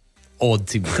odd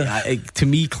to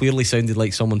me. Clearly sounded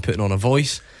like someone putting on a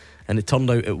voice, and it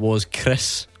turned out it was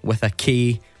Chris with a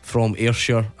K from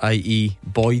Ayrshire, i.e.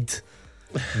 Boyd,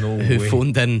 who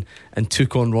phoned in and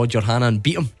took on Roger Hannah and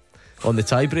beat him on the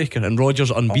tiebreaker, and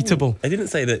Roger's unbeatable. I didn't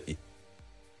say that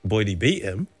Boydie beat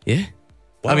him. Yeah.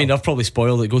 Wow. I mean, I've probably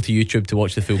spoiled it. Go to YouTube to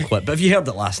watch the full clip. But if you heard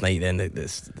it last night, then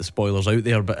the spoilers out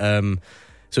there. But so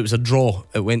it was a draw.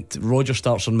 It went. Roger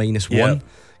starts on -1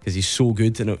 because he's so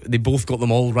good, and they both got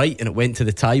them all right, and it went to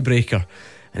the tiebreaker.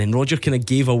 And then Roger kind of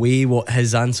gave away what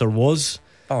his answer was.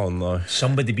 Oh no!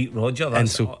 Somebody beat Roger.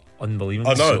 That's unbelievable.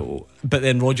 I know. So, but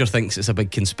then Roger thinks it's a big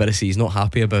conspiracy. He's not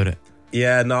happy about it.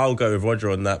 Yeah, no, I'll go with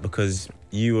Roger on that because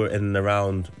you were in and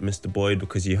around Mr. Boyd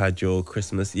because you had your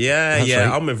Christmas. Yeah, right.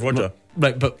 I'm with Roger.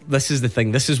 Right, but this is the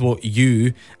thing. This is what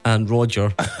you and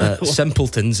Roger,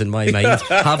 simpletons in my mind,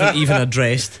 haven't even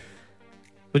addressed.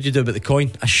 What did you do about the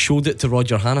coin? I showed it to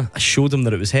Roger Hannah. I showed him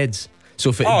that it was heads. So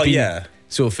if it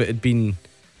had been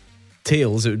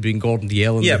tails, it would have been Gordon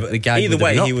Duncan. Yeah, but but the guy either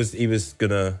way, he was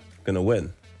gonna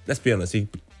win. Let's be honest. He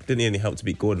didn't any help to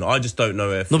beat Gordon. I just don't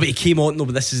know if. No, but he came on. No,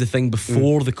 but this is the thing.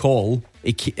 Before the call,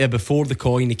 before the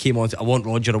coin, he came on. I want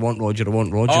Roger. I want Roger. I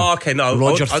want Roger. Oh, okay. No,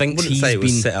 Roger I thinks wouldn't say it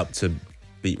was set up to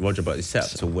beat Roger, but he's set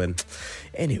up to win.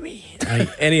 Anyway, right.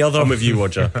 Any other? I'm with you,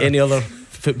 Roger. Any other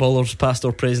footballers, past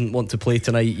or present, want to play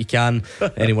tonight, you can.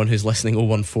 Anyone who's listening,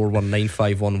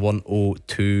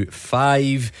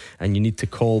 01419511025, and you need to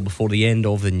call before the end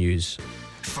of the news.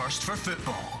 First for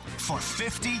football for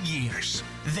 50 years.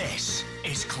 This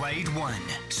is Clyde 1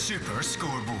 Super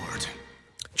Scoreboard.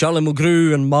 Charlie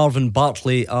Mulgrew and Marvin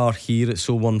Bartley are here. It's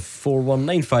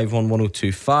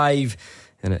 01419511025,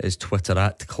 and it is Twitter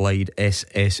at Clyde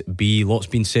SSB. Lots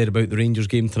been said about the Rangers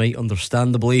game tonight,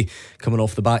 understandably, coming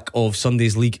off the back of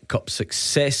Sunday's League Cup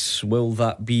success. Will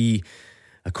that be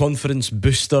a confidence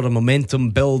booster, a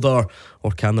momentum builder,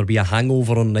 or can there be a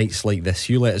hangover on nights like this?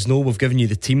 You let us know. We've given you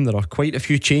the team. There are quite a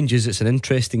few changes. It's an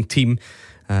interesting team,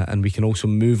 and we can also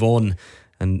move on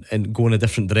and go in a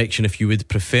different direction if you would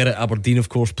prefer it. Aberdeen, of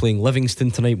course, playing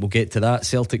Livingston tonight. We'll get to that.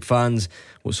 Celtic fans,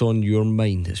 what's on your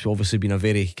mind? It's obviously been a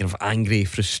very kind of angry,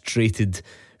 frustrated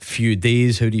few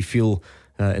days. How do you feel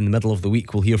in the middle of the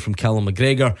week? We'll hear from Callum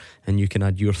McGregor, and you can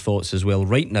add your thoughts as well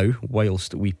right now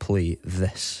whilst we play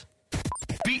this.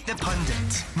 Beat the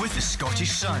Pundit with the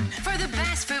Scottish Sun. For the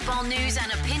best football news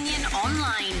and opinion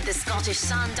online,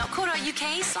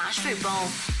 thescottishsun.co.uk/football.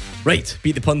 Right,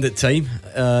 Beat the Pundit time.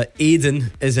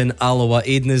 Aidan is in Alloa.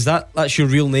 Aidan, that's your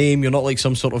real name? You're not like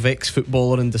some sort of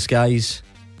ex-footballer in disguise?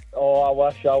 Oh, I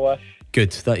wish.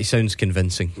 Good, that he sounds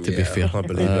convincing, to be fair. I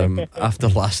believe it. After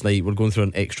last night, we're going through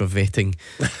an extra vetting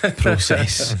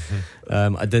process.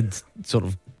 I did sort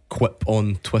of quip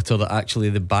on Twitter that actually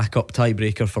the backup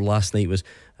tiebreaker for last night was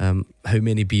how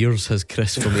many beers has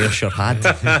Chris from Ayrshire had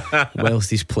whilst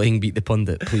he's playing Beat the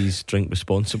Pundit. Please drink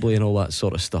responsibly and all that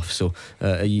sort of stuff. So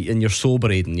and you're sober,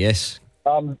 Aidan, yes?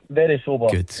 I'm very sober.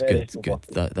 Good.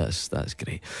 That's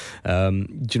great.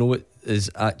 Do you know what is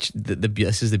actually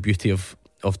this is the beauty of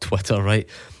Twitter, right?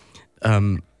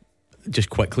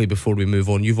 Just quickly before we move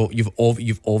on, you've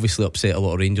obviously upset a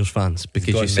lot of Rangers fans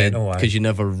because you said because you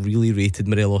never really rated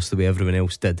Morelos the way everyone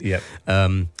else did. Yep.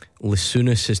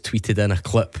 Lasunas has tweeted in a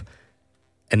clip,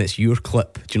 and it's your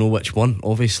clip. Do you know which one?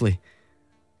 Obviously,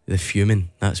 the fuming.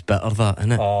 That's better, that,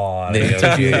 isn't it? Oh, the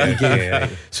interview you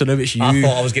gave. So now it's you. I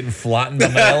thought I was getting flattened by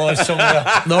Morelos somewhere.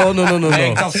 No.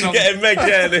 Getting Meg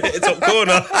in the top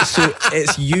corner. So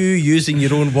it's you using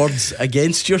your own words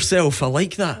against yourself. I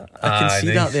like that. I can see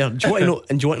nice. that there. Do you want to know?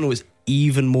 And do you want to know what's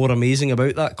even more amazing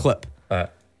about that clip? I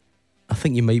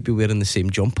think you might be wearing the same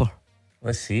jumper.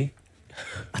 Let's see.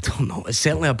 I don't know. It's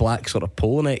certainly a black sort of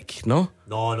polo neck. No,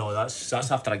 that's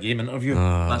after a game interview.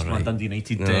 Oh, That's right. my Dundee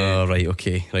United. Right,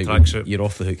 okay, right. Tracksuit. You're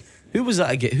off the hook. Who was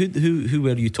that again? Who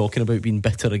were you talking about being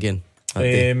bitter again?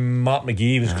 Mark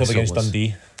McGee was club against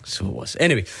Dundee. So it was.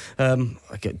 Anyway, I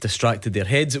get distracted there.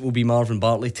 Heads, it will be Marvin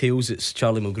Bartley. Tails, it's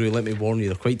Charlie Mulgrew. Let me warn you,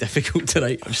 they're quite difficult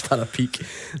tonight. I just had a peek.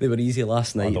 They were easy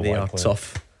last night. They are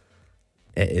tough.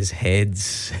 It is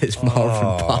heads. It's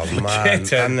Marvin Bartley. Man.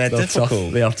 And they're difficult.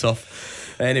 Tough. They are tough.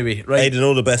 Anyway, right. Aidan,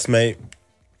 all the best, mate.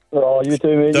 Oh, you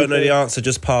too, mate. Don't know the answer,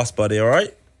 just pass, buddy,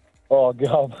 alright? Oh,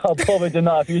 God, I've probably done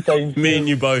that a few times. Me and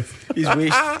you both.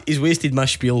 He's wasted my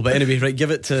spiel. But anyway, right, give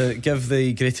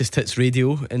the greatest hits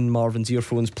radio in Marvin's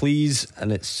earphones, please.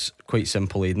 And it's quite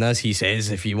simple, Aidan. As he says,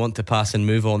 if you want to pass and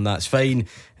move on, that's fine.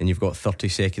 And you've got 30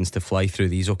 seconds to fly through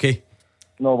these, okay?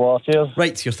 No bother, cheers.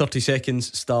 Right, your 30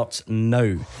 seconds starts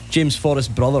now. James Forrest's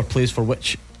brother plays for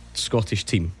which Scottish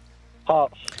team?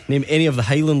 Hearts. Name any of the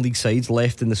Highland League sides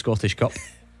left in the Scottish Cup.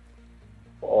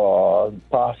 Oh,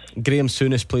 pass. Graham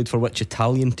Souness played for which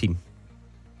Italian team?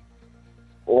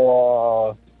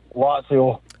 Oh,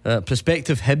 Lazio.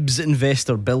 Prospective Hibs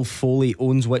investor Bill Foley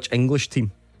owns which English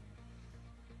team?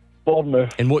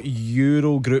 Bournemouth. In what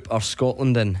Euro group are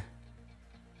Scotland in?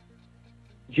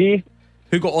 G.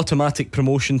 Who got automatic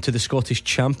promotion to the Scottish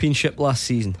Championship last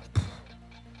season?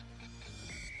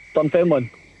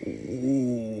 Dunfermline.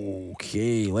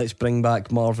 Okay, let's bring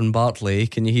back Marvin Bartley.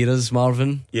 Can you hear us,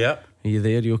 Marvin? Yeah. Are you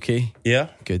there? You okay? Yeah.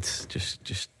 Good.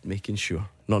 Just making sure.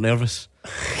 Not nervous?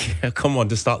 Yeah, come on,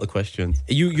 just start the questions.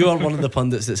 You are one of the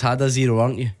pundits that's had a zero,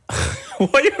 aren't you? Why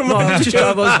are you reminding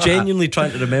I was genuinely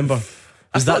trying to remember.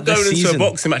 Was that going this into season? a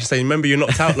boxing match saying, remember you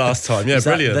knocked out last time? Yeah, Was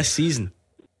that brilliant. this season?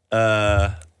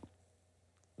 Were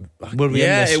we in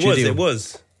this studio? It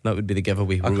was. That would be the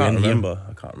giveaway. I can't remember.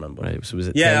 Right, so was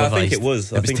it Yeah, televised? I think it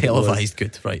was. It was televised.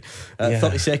 Good, right.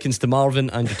 30 seconds to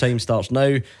Marvin, and your time starts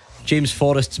now. James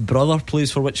Forrest's brother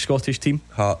plays for which Scottish team?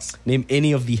 Hearts. Name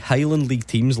any of the Highland League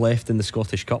teams left in the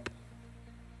Scottish Cup.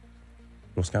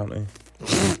 Ross County.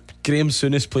 Graham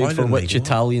Souness played for which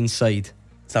Italian side?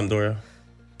 Sampdoria.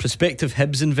 Prospective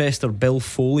Hibs investor Bill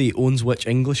Foley owns which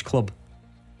English club?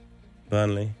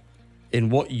 Burnley. In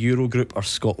what Euro group are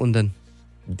Scotland in?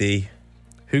 D.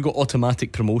 Who got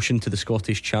automatic promotion to the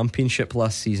Scottish Championship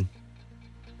last season?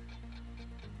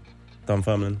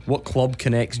 Dunfermline. What club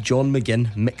connects John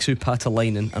McGinn, Mixu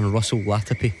Patalainen and Russell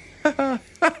Latipi?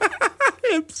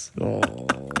 Hibs.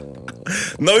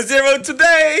 No 0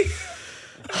 today.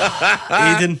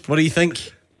 Aidan, what do you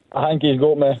think? I think he's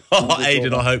got me.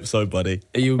 Aidan, I hope so, buddy.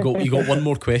 You got one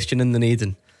more question in than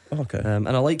Aidan. Okay. And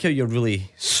I like how you're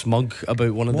really smug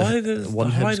about one of the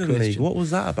one Hibs Hidden League? question. What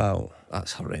was that about?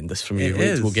 That's horrendous from you. It Wait,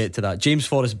 is. we'll get to that. James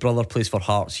Forrest's brother plays for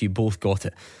Hearts. You both got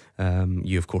it.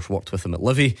 You of course worked with him at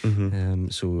Livy,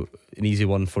 so an easy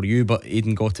one for you. But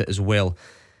Aidan got it as well.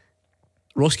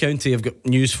 Ross County have got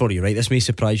news for you, right? This may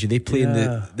surprise you. They play in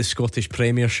the Scottish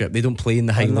Premiership. They don't play in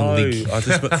the Highland League. I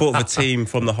just thought of a team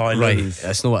from the Highlands. Right,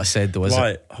 that's not what I said though, is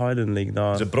it? Highland League,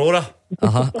 no. Is it Brora?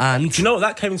 And do you know what,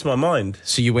 that came into my mind?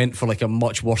 So you went for like a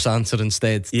much worse answer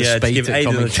instead, Yeah, to despite give it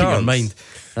Aidan coming a to your chance. mind.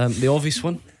 The obvious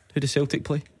one. Who does Celtic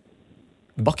play?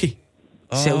 Bucky.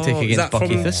 Celtic is against that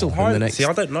Bucky from Thistle in the Highland? next. See,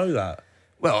 I don't know that.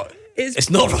 Well, it's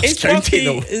not Ross Is County Bucky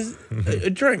though. is a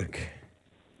drink?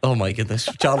 Oh my goodness,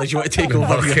 Charlie, do you want to take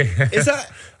over here? Is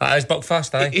that? That is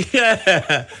Buckfast, aye.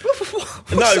 Yeah. What's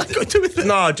that got to do with it?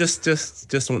 No, just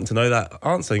want to know that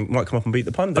answer. You might come up and beat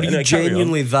the pundit. Are you Anyway, carry on.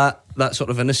 genuinely that sort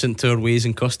of innocent to our ways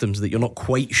and customs that you're not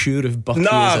quite sure if Bucky No,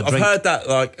 is a I've drink? heard that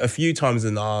like a few times,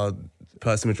 and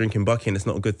person was drinking Bucky, and it's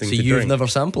not a good thing So to you've drink. never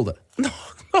sampled it? No.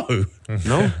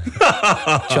 No.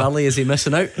 Charlie, is he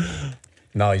missing out?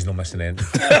 No, he's not missing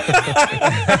anything.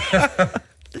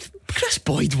 Chris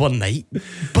Boyd one night,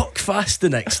 Buckfast the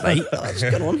next night. What's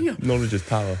going on here? Knowledge is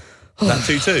power. Is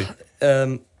that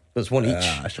 2-2? That's one each.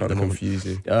 I was trying to confuse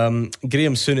you. Graham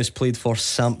Souness played for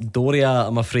Sampdoria.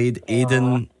 I'm afraid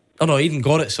Aidan. Oh no, Aidan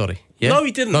got it. Sorry. Yeah? No,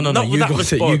 he didn't. No, Not you with that got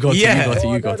it. response. You got Yeah. it.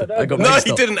 You got it. I got No, mixed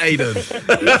he up. didn't, Aidan.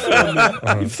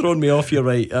 You've thrown me off. You're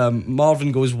right.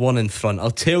 Marvin goes one in front.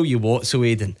 I'll tell you what. So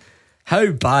Aidan,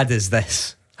 how bad is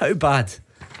this? How bad?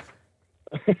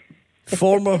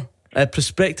 Former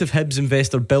prospective Hibs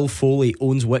investor Bill Foley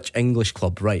owns which English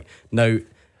club? Right now,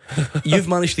 you've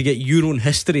managed to get your own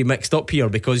history mixed up here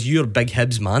because you're a big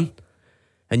Hibs man,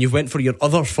 and you've went for your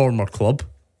other former club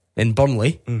in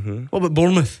Burnley. What about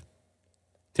Bournemouth?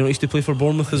 Do you know used to play for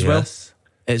Bournemouth as well?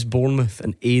 It's Bournemouth,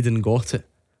 and Aidan got it.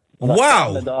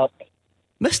 Wow,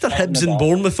 Mr. Hibs in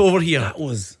Bournemouth over here. That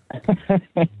was.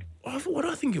 What do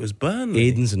I think it was? Burnley.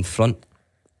 Aidan's in front.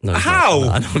 No, he's How?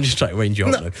 not. I know, I'm just trying to wind you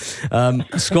up now.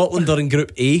 Scotland are in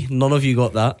Group A. None of you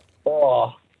got that.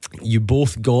 You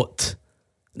both got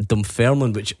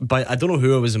Dunfermline, which I don't know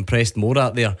who I was impressed more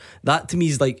at there. That to me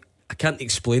is like, I can't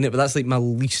explain it, but that's like my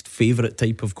least favourite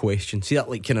type of question. See that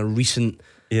like kind of recent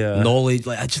knowledge?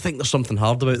 Like I just think there's something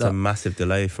hard about It's that. a massive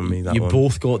delay from me. That You one.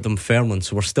 both got Dunfermline,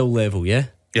 so we're still level, yeah?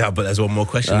 Yeah, but there's one more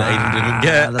question that Aidan didn't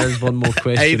get. There is one more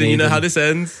question. Aidan, you know how this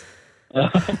ends. And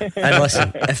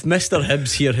listen, if Mr.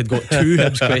 Hibbs here had got 2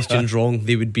 Hibbs questions wrong,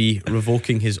 they would be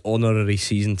revoking his honorary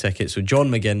season ticket. So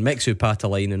John McGinn, Mixu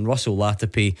Patalainen and Russell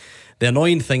Latipi. The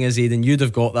annoying thing is, Aidan, you'd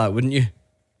have got that, wouldn't you?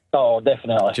 Oh,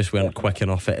 definitely. Just weren't quick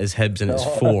enough. It is Hibbs, and it's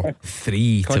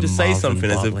 4-3 Can to I just Marvin say something?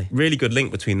 Bartley. There's a really good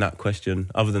link between that question,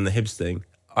 other than the Hibs thing.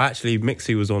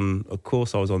 Mixie was on a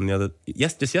course I was on the other...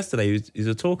 just yesterday, he's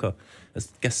a talker, a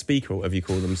guest speaker or whatever you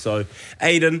call them. So,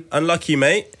 Aidan, unlucky,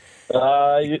 mate.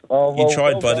 You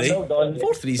tried, buddy.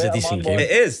 4-3 is a decent game. It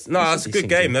is. No, It's that's a a good decent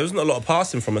game. game. There wasn't a lot of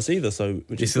passing from us either, so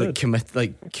which is Just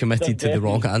good. committed to the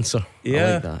wrong answer. Yeah.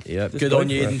 I like that. Yeah. Just Good go on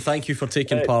you, for it. Aidan. Thank you for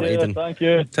taking part, Aidan. Thank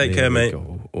you. Take care, mate.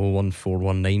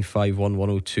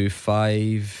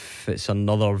 01419511025. It's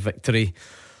another victory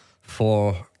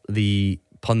for the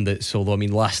pundits. Although, I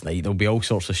mean, last night there'll be all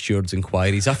sorts of stewards'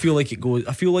 inquiries. I feel like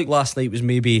last night was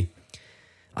maybe,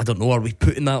 I don't know, are we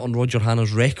putting that on Roger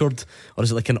Hanna's record, or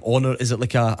is it like an honour? Is it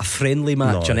like a friendly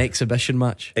match, No. an exhibition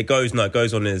match? It goes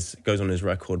on his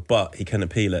record, but he can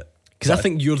appeal it. Because I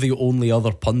think you're the only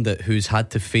other pundit who's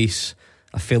had to face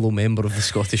a fellow member of the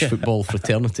Scottish football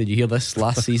fraternity. Did you hear this?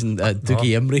 Last season,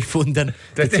 Dougie Emery phoned in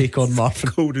to take on Marvin.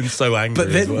 Gordon so angry,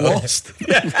 But then as well. lost.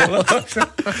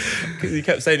 Because he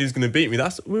kept saying he was going to beat me.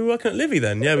 We were working at Livy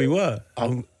then. Yeah, we were.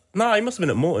 No, he must have been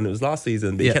at Morton. It was last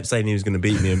season, but he kept saying he was going to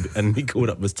beat me, and he called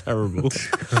up was terrible.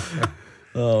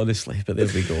 Oh, honestly, but there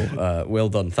we go. Well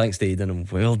done. Thanks to Aidan, and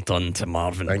well done to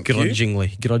Marvin. Thank you.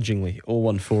 grudgingly.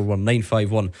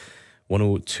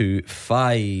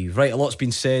 01419511025. Right, a lot's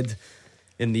been said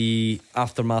in the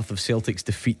aftermath of Celtic's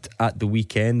defeat at the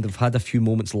weekend. They've had a few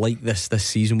moments like this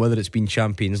season, whether it's been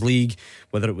Champions League,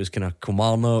 whether it was kind of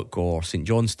Kilmarnock or St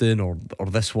Johnstone or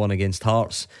this one against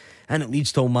Hearts. And it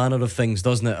leads to all manner of things,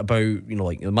 doesn't it? About,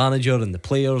 like the manager and the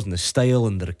players and the style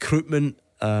and the recruitment.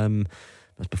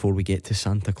 That's before we get to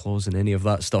Santa Claus and any of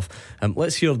that stuff.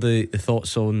 Let's hear the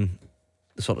thoughts on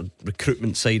the sort of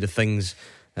recruitment side of things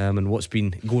and what's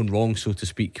been going wrong, so to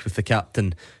speak, with the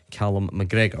captain, Callum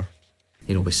McGregor.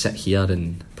 You know, we sit here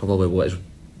and probably what is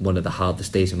one of the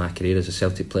hardest days of my career as a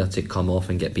Celtic player to come off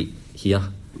and get beat here.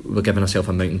 We're giving ourselves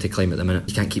a mountain to climb at the minute.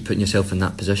 You can't keep putting yourself in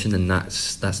that position, and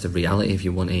that's the reality. If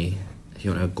you want to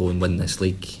go and win this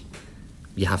league,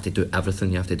 you have to do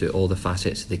everything. You have to do all the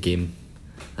facets of the game,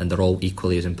 and they're all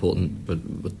equally as important,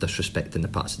 with disrespecting the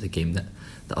parts of the game that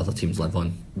other teams live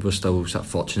on. We're still sort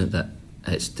of fortunate that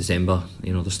it's December.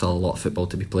 You know, there's still a lot of football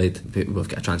to be played. We've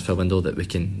got a transfer window that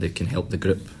can help the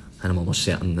group, and I'm almost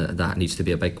certain that needs to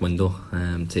be a big window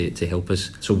to help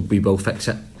us. So we will fix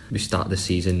it. We start the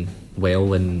season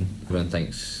well, and everyone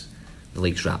thinks the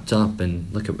league's wrapped up, and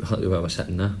look at where we're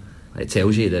sitting now. It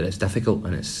tells you that it's difficult,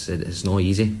 and it's not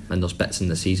easy, and there's bits in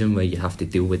the season where you have to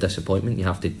deal with disappointment. You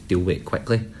have to deal with it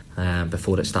quickly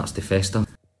before it starts to fester.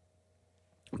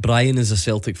 Brian is a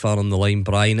Celtic fan on the line.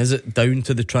 Brian, is it down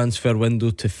to the transfer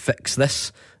window to fix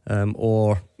this,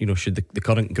 or should the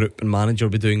current group and manager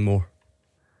be doing more?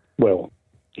 Well,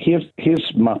 here's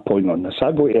my point on this.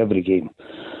 I go to every game.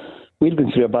 We're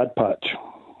going through a bad patch.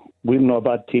 We're not a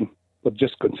bad team. We're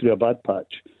just going through a bad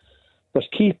patch. There's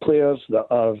key players that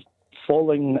are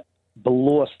falling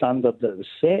below a standard that was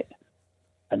set,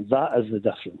 and that is the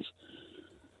difference.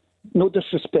 No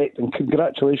disrespect, and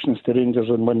congratulations to Rangers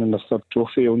on winning their third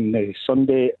trophy on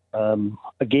Sunday.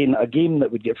 Again, a game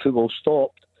that would get football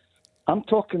stopped. I'm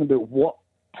talking about what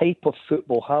type of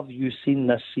football have you seen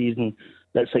this season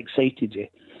that's excited you?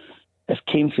 It's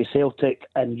came for Celtic,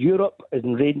 and Europe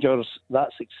and Rangers,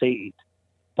 that's excited.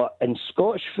 But in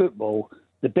Scottish football,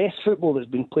 the best football that's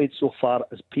been played so far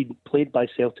has been played by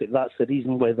Celtic. That's the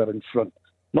reason why they're in front.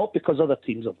 Not because other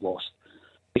teams have lost.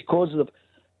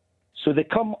 So they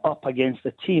come up against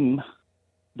a team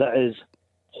that is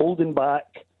holding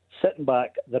back, sitting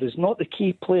back. There is not the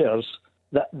key players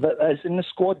that is in the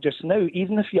squad just now,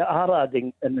 even if you are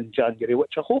adding in January,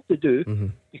 which I hope they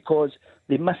do, because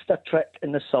they missed a trick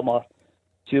in the summer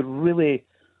to really,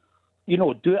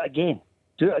 do it again.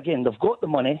 Do it again. They've got the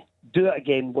money. Do it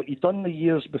again. What you've done the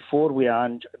years before with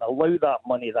Ange, and allow that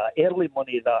money, that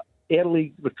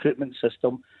early recruitment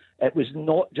system. It was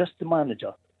not just the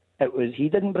manager. He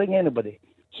didn't bring anybody.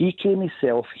 He came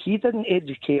himself. He didn't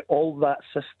educate all that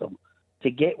system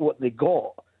to get what they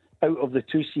got out of the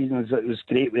 2 seasons that was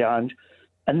great with Ange.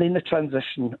 And then the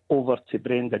transition over to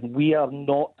Brendan. We are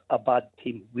not a bad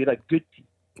team. We're a good team.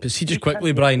 But see, just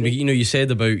quickly, Brian, you said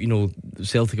about,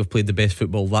 Celtic have played the best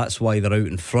football, that's why they're out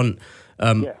in front.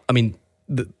 I mean,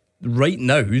 right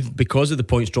now, because of the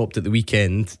points dropped at the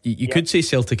weekend, you could say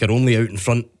Celtic are only out in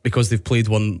front because they've played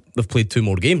 2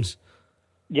 more games.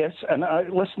 Yes, and I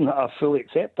fully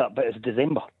accept that, but it's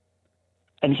December.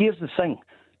 And here's the thing,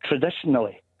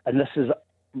 traditionally, and this is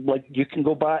like, you can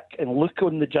go back and look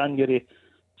on the January,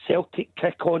 Celtic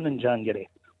kick on in January.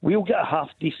 We'll get a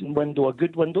half-decent window, a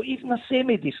good window, even a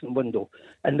semi-decent window.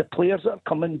 And the players that are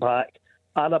coming back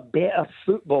are a better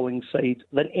footballing side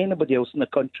than anybody else in the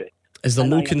country. Is there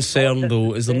no concern,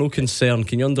 though? Is there no concern?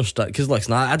 Can you understand? Because,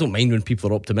 listen, I don't mind when people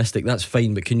are optimistic, that's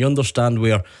fine. But can you understand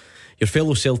where your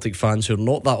fellow Celtic fans who are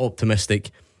not that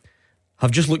optimistic have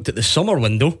just looked at the summer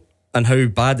window and how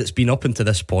bad it's been up until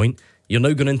this point? You're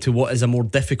now going into what is a more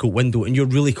difficult window, and you're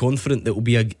really confident that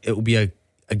it will be a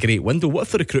great window. What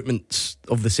if the recruitment's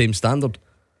of the same standard?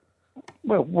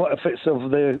 Well, what if it's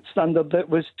of the standard that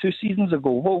was 2 seasons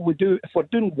ago? What will we do if we're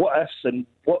doing what ifs? And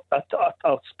what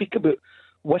I'll speak about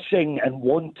wishing and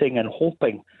wanting and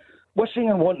hoping. Wishing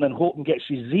and wanting and hoping gets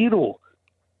you zero.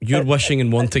 You're wishing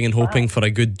and wanting and hoping for a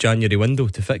good January window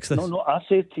to fix this? No, I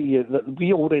said to you that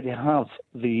we already have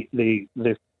the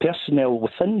personnel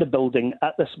within the building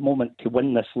at this moment to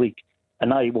win this league.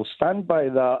 And I will stand by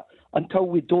that until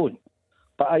we don't.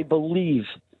 But I believe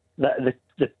that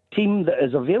the team that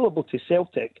is available to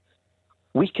Celtic,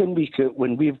 week in, week out,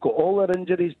 when we've got all our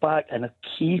injuries back and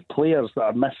key players that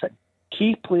are missing,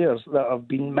 key players that have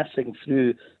been missing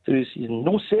through the season.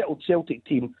 No settled Celtic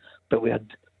team, but we've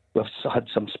had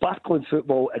some sparkling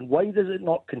football. And why does it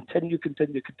not continue?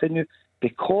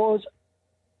 Because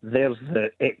there's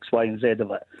the X, Y and Z of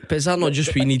it. But is that not just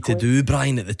what you need to do,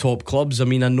 Brian, at the top clubs? I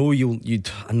mean, I know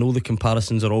I know the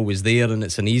comparisons are always there and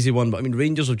it's an easy one, but I mean,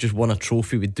 Rangers have just won a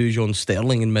trophy with Dujon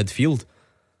Sterling in midfield.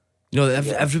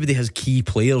 Everybody has key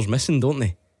players missing, don't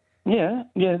they? Yeah,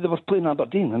 they were playing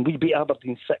Aberdeen and we beat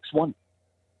Aberdeen 6-1.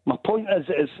 My point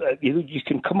is you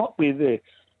can come up with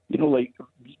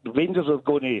Rangers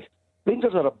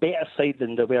are a better side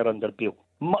than they were under Beale,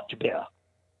 much better,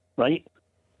 right?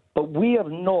 But we are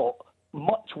not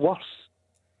much worse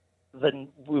than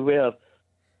we were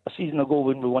a season ago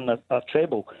when we won a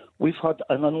treble. We've had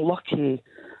an unlucky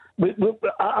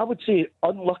I would say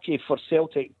unlucky for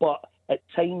Celtic, but at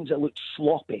times it looks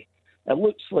sloppy. It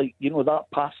looks like, that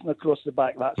passing across the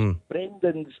back, that's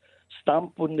Brendan's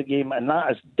stamp on the game, and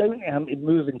that is down to him to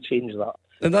move and change that.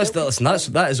 And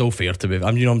that is all fair to me.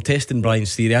 I'm testing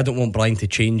Brian's theory. I don't want Brian to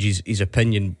change his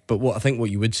opinion, but what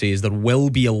you would say is there will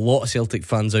be a lot of Celtic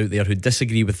fans out there who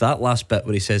disagree with that last bit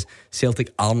where he says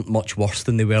Celtic aren't much worse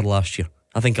than they were last year.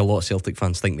 I think a lot of Celtic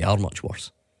fans think they are much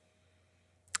worse.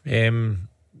 Well,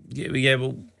 they've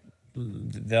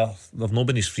not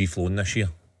been as free flowing this year.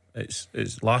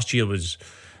 It's last year was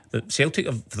the Celtic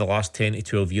for the last 10 to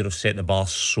 12 years have set the bar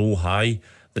so high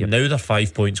that now they're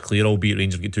 5 points clear, albeit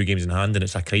Rangers get 2 games in hand, and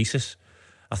it's a crisis.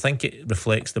 I think it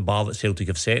reflects the bar that Celtic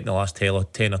have set in the last 10 or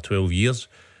 12 years.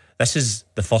 This is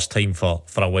the first time for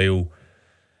a while,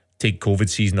 take COVID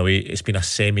season away, it's been a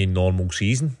semi-normal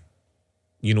season.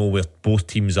 Where both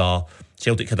teams are.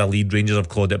 Celtic had a lead, Rangers have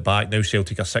clawed it back. Now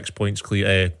Celtic are 6 points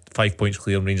clear, 5 points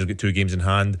clear, and Rangers get 2 games in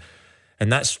hand.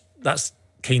 And that's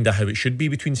kind of how it should be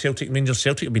between Celtic and Rangers.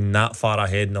 Celtic have been that far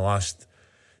ahead in the last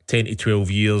 10 to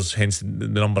 12 years, hence the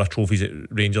number of trophies that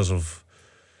Rangers have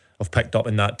picked up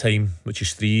in that time, which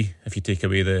is 3 if you take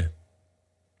away the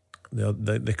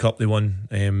cup they won.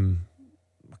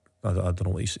 I don't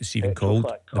know what it's even called,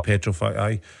 the Petrofac.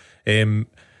 Aye.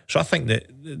 So I think that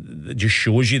it just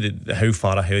shows you that how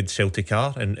far ahead Celtic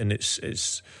are, and it's.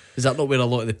 Is that not where a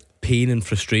lot of the pain and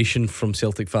frustration from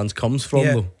Celtic fans comes from,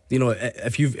 though?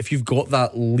 If you've got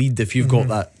that lead, if you've got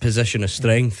that position of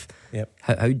strength,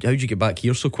 how do you get back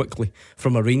here so quickly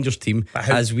from a Rangers team?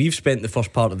 As we've spent the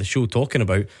first part of the show talking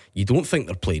about, you don't think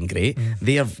they're playing great.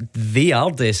 They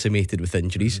are decimated with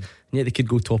injuries, and yet they could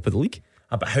go top of the league.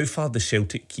 But how far does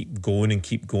Celtic keep going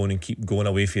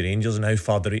away from Rangers, and how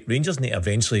far the Rangers need to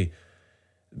eventually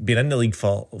been in the league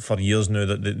for years now,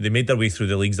 that they made their way through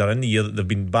the leagues. They're in the year that they've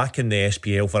been back in the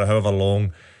SPL for however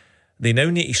long. They now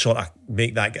need to sort of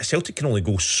make that. Celtic can only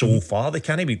go so far. They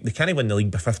can't win the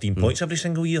league by 15 points every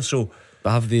single year. So,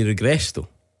 but have they regressed though?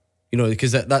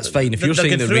 Because that's fine. If you're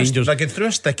saying the Rangers, they're going through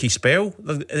a sticky spell,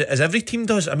 as every team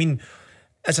does. I mean,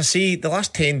 as I say, the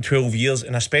last 10, 12 years,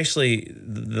 and especially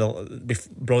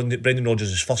Brendan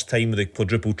Rodgers' first time with the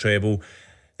quadruple treble,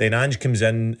 then Ange comes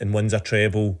in and wins a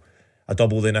treble, a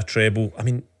double, then a treble. I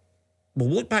mean, we'll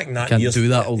look back in that year. You can't do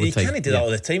that all the time. You can't do that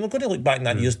all the time. We're going to look back in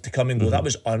that years to come and go, that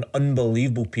was an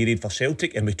unbelievable period for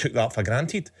Celtic, and we took that for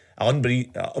granted. An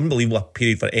unbelievable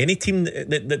period for any team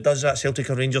that does that, Celtic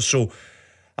or Rangers. So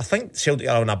I think Celtic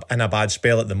are in a bad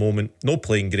spell at the moment. No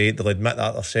playing great, they'll admit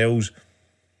that themselves.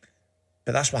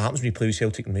 But that's what happens when you play with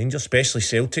Celtic and Rangers, especially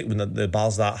Celtic when the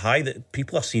bar's that high, that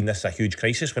people are seeing this as a huge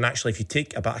crisis, when actually if you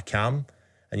take a bit of calm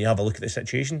and you have a look at the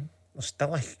situation, there's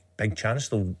still a big chance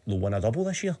they'll win a double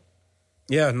this year.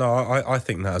 Yeah, no, I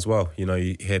think that as well.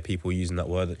 You hear people using that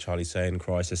word that Charlie's saying,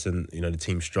 crisis, and the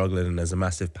team's struggling and there's a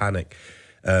massive panic.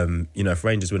 If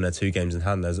Rangers win their 2 games in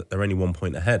hand, they're only 1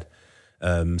 point ahead.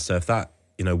 So if that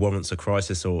warrants a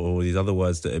crisis or these other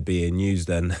words that are being used,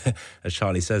 then as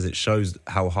Charlie says, it shows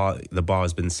how high the bar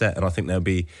has been set. And I think there'll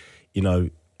be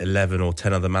 11 or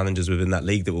 10 other managers within that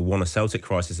league that will want a Celtic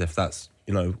crisis if that's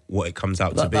what it comes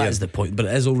out to be. That is the point, but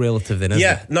it is all relative then, isn't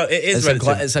it? No, it is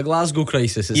relative. It's a Glasgow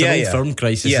crisis. It's an Old Firm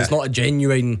crisis. It's not a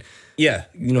genuine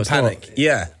panic.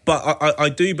 But I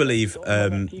do believe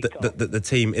that the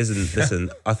team isn't. Listen,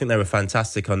 I think they were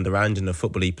fantastic under Ange and the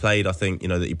football he played. I think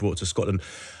that he brought to Scotland.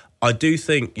 I do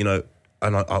think and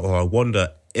I wonder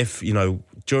if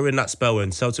during that spell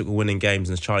when Celtic were winning games,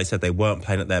 and as Charlie said, they weren't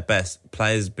playing at their best,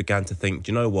 players began to think,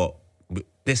 do you know what?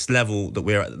 This level that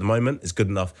we're at the moment is good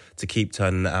enough to keep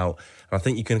turning it out. And I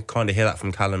think you can kind of hear that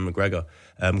from Callum McGregor.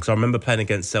 Because I remember playing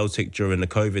against Celtic during the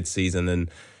COVID season and,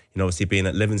 obviously being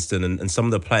at Livingston, and some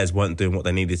of the players weren't doing what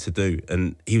they needed to do.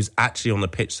 And he was actually on the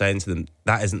pitch saying to them,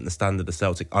 that isn't the standard of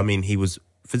Celtic. I mean, he was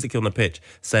physically on the pitch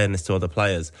saying this to other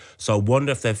players. So I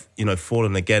wonder if they've,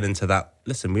 fallen again into that,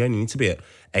 listen, we only need to be at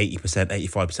 80%,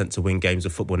 85% to win games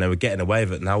of football. And they were getting away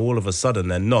with it. Now all of a sudden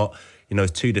they're not.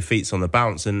 2 defeats on the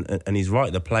bounce, and he's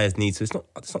right. The players need to. It's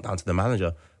not down to the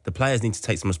manager. The players need to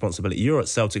take some responsibility. You're at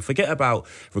Celtic. Forget about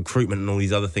recruitment and all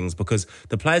these other things, because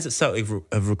the players that Celtic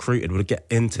have recruited would get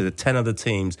into the 10 other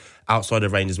teams outside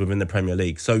of Rangers within the Premier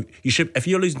League. So you should, if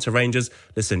you're losing to Rangers,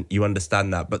 listen, you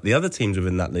understand that. But the other teams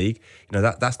within that league,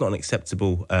 that's not an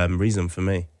acceptable reason for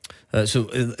me. So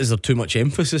is there too much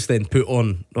emphasis then put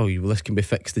on? This can be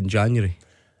fixed in January.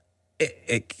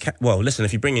 Well, listen,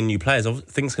 if you bring in new players,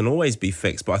 things can always be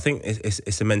fixed, but I think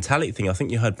it's a mentality thing. I think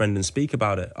you heard Brendan speak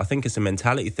about it. I think it's a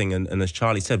mentality thing, and as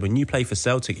Charlie said, when you play for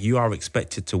Celtic, you are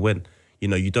expected to win.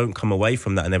 You don't come away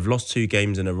from that, and they've lost 2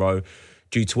 games in a row.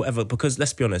 due to whatever, because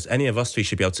let's be honest, any of us three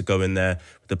should be able to go in there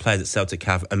with the players that Celtic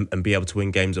have and be able to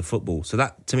win games of football. So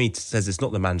that to me says it's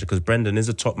not the manager, because Brendan is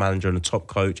a top manager and a top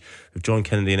coach with John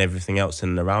Kennedy and everything else in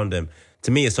and around him.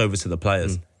 To me, it's over to the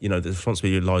players. You know, the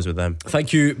responsibility lies with them.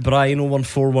 Thank you, Brian.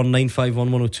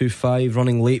 01419511025.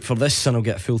 Running late for this, and I'll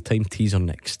get a full-time teaser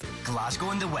next.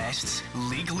 Glasgow and the West's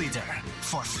league leader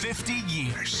for 50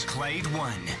 years. Clyde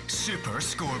 1 Super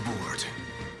Scoreboard.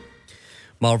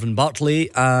 Marvin,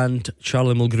 Bartley and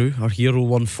Charlie Mulgrew are here.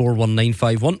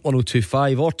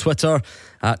 01419511025 or Twitter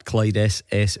at Clyde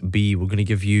SSB. We're going to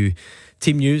give you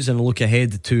team news and a look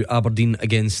ahead to Aberdeen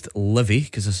against Livy,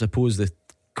 because I suppose the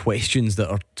questions that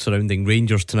are surrounding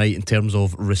Rangers tonight in terms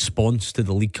of response to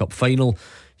the League Cup final,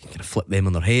 you can kind of flip them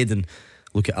on their head and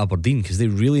look at Aberdeen, because they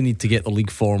really need to get the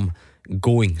league form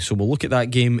going. So we'll look at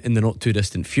that game in the not too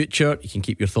distant future. You can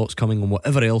keep your thoughts coming on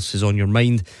whatever else is on your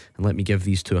mind, and let me give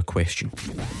these two a question.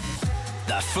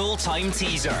 The full-time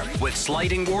teaser with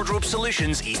Sliding Wardrobe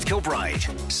Solutions East Kilbride.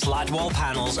 Slad wall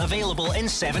panels available in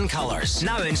 7 colours.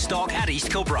 Now in stock at East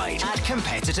Kilbride at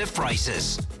competitive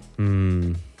prices.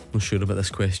 Not sure about this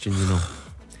question, you know,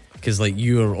 because like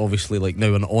you're obviously like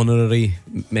now an honorary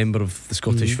member of the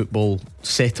Scottish football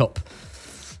setup.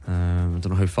 I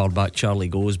don't know how far back Charlie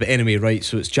goes, but anyway, right,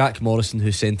 so it's Jack Morrison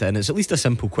who sent it in. It's at least a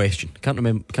simple question.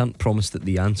 Can't promise that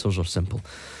the answers are simple.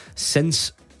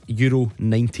 Since Euro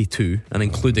 92 and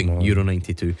including Euro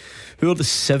 92, who are the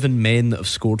 7 men that have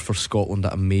scored for Scotland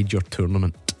at a major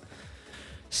tournament?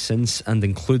 Since and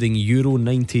including Euro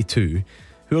 92,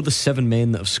 who are the 7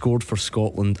 men that have scored for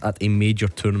Scotland at a major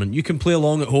tournament? You can play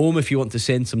along at home if you want to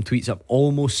send some tweets. I'm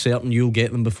almost certain you'll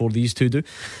get them before these two do.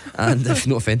 And if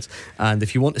no offence, and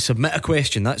if you want to submit a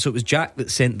question, so it was Jack that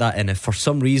sent that in. If for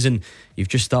some reason you've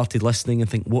just started listening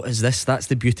and think, what is this? That's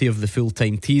the beauty of the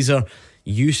full-time teaser.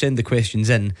 You send the questions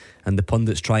in and the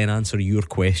pundits try and answer your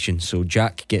question. So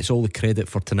Jack gets all the credit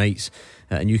for tonight's,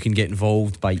 and you can get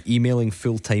involved by emailing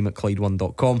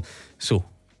fulltime@clyde1.com. So,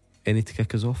 any to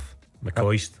kick us off?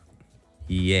 McCoist.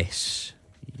 Yes.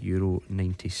 Euro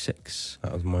 96.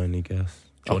 That was my only guess.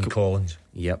 John Collins.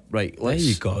 Yep. Right. There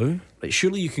you go. Right,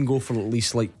 surely you can go for at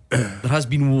least like there has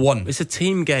been one. It's a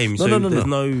team game, No.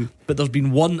 no. But there's been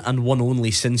one and one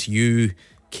only since you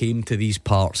came to these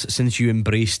parts, since you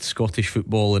embraced Scottish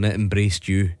football and it embraced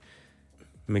you.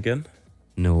 McGinn?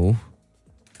 No.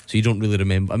 So you don't really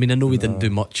remember. I mean, I know we didn't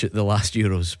do much at the last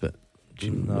Euros, but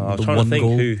I was trying to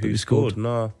think who scored.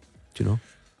 No. Do you know?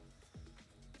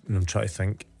 I'm trying to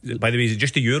think. By the way, is it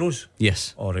just the Euros?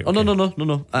 Yes. Oh, right, Oh no.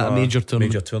 At a major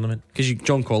tournament. Major tournament. Because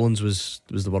John Collins was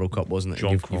the World Cup, wasn't it?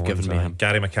 You've given me him.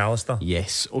 Gary McAllister.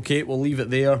 Yes. Okay, we'll leave it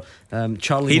there.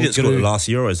 Charlie. He didn't score the last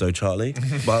Euros though, Charlie.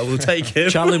 But we'll take him.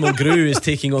 Charlie Mulgrew is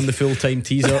taking on the full-time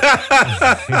teaser.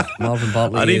 Marvin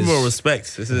Bartley. I need more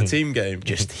respect. This is a team game.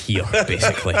 Just here,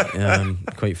 basically.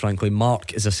 Quite frankly,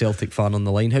 Mark is a Celtic fan on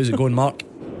the line. How's it going, Mark?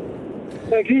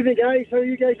 Good evening, guys. How are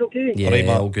you guys? Okay.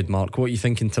 Yeah, all good, Mark. What are you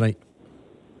thinking tonight?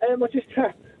 I just,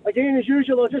 again, as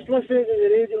usual, I was just listening to the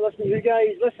radio, listening to you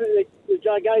guys, listening to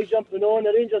the guys jumping on.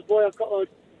 The Rangers boy, a couple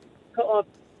of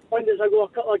pundits ago, a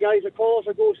couple of guys, a callers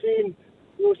ago saying,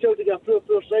 Celtic are a poor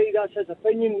side, that's his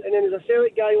opinion. And then there's a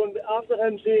Celtic guy on after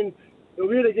him saying,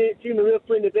 we're a great team and we're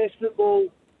playing the best football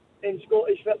in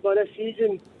Scottish football this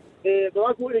season. But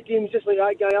I go to the games just like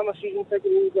that guy. I'm a season ticket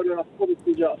holder and I've probably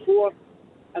played out of 4.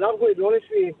 And I'm going to be honest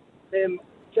with you,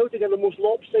 Celtic are the most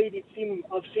lopsided team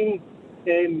I've seen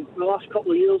in the last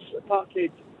couple of years at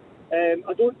Parkhead.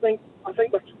 I think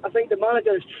the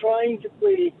manager is trying to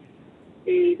play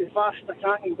the fast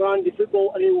attacking brand of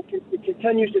football, and he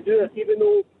continues to do it, even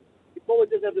though he probably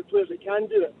doesn't have the players that can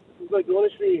do it. I'm going to be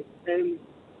honest with you.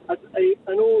 I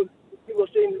know people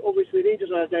are saying obviously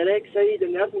Rangers are a direct side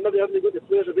and they haven't got the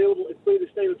players available to play the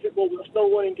style of football, but they're still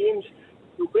winning games.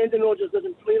 So Brendan Rodgers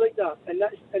doesn't play like that, and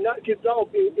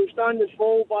he'll stand and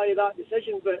fall by that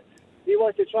decision. But he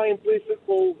wants to try and play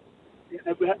football,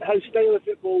 his style of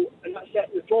football, and that's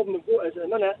it. The problem we've got is at the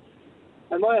minute,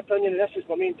 in my opinion, and this is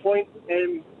my main point,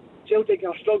 Celtic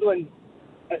are struggling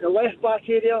at the left back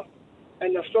area,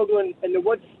 and they're struggling in the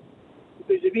width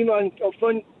because the wee man up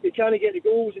front, they can't get the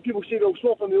goals. And people say they'll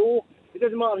swap him the O. It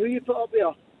doesn't matter who you put up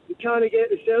there. You can't get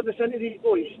the service into these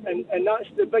boys, and that's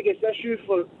the biggest issue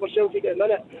for Celtic at the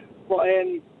minute. But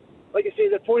like I say,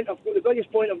 the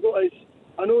biggest point I've got is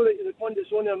I know that the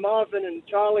pundits on there, Marvin and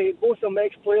Charlie, both of them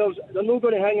ex-players, they're not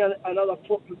going to hang another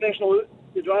professional out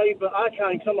to dry, but I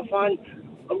can because I'm a fan.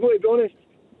 I'm going to be honest,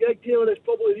 Greg Taylor is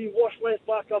probably the worst left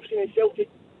back I've seen in Celtic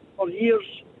for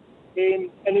years, and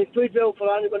he played well for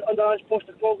under Ange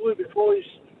Postecoglou because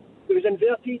he was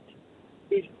inverted.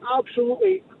 He's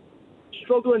absolutely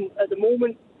struggling at the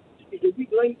moment he's a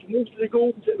weak link. Most of the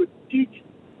goals that would teach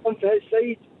onto his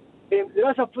side.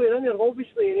 There is a player in there,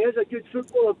 obviously, and he is a good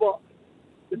footballer, but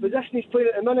the position he's playing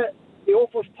at the minute, he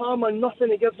offers Palmer nothing,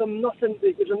 he gives him nothing,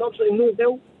 he gives him absolutely no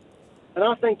help. And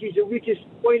I think he's the weakest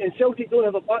point, and Celtic don't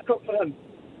have a backup for him.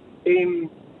 And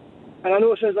I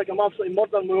know it sounds like I'm absolutely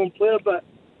murdering my own player, but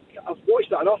I've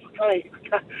watched it enough. I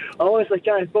honestly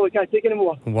probably can't take it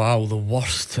anymore. Wow, the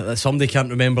worst. Somebody can't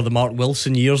remember the Mark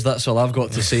Wilson years. That's all I've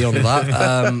got to say on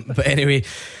that. But anyway,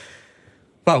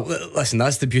 well, listen,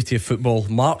 that's the beauty of football.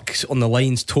 Mark's on the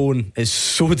line's tone is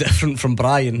so different from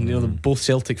Brian. You know, they're both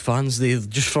Celtic fans. They're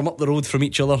just from up the road from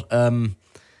each other.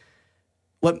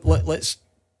 Let's.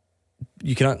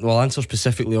 You can answer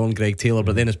specifically on Greg Taylor,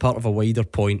 but then as part of a wider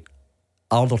point,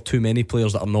 are there too many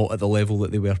players that are not at the level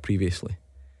that they were previously?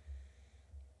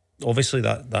 Obviously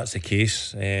that's the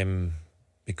case,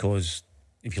 because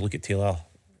if you look at Taylor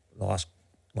the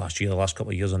last year, the last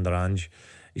couple of years under Ange,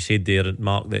 he said there,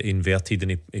 Mark, that he inverted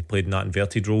and he played in that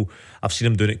inverted role. I've seen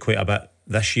him doing it quite a bit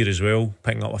this year as well,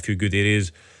 picking up a few good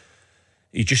areas.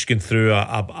 He's just gone through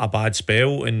a bad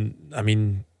spell, and I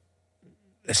mean,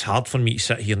 it's hard for me to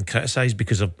sit here and criticise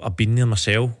because I've been there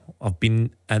myself. I've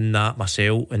been in that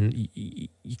myself, and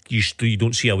you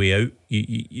don't see a way out.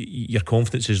 Your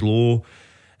confidence is low.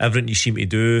 Everything you seem to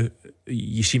do,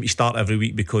 you seem to start every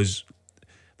week because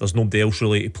there's nobody else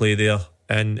really to play there,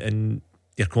 and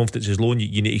your confidence is low, and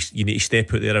you need to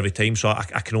step out there every time. So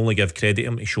I can only give credit to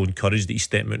him. He's showing courage that he's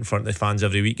stepping out in front of the fans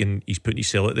every week, and he's putting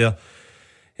himself out there.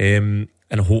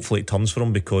 And hopefully it turns for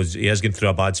him, because he has gone through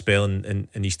a bad spell in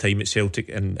his time at Celtic,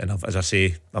 and as I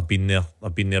say, I've been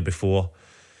there before.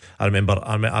 I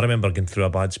remember going through a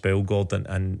bad spell, Gordon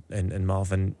and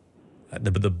Marvin.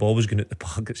 The ball was going out the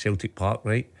park at Celtic Park,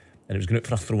 right, and it was going out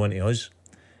for a throw into us,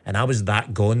 and I was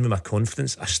that gone with my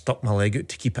confidence. I stuck my leg out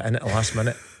to keep it in at the last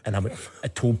minute, and I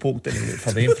toe poked it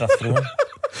for them for a throw in.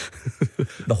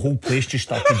 The whole place just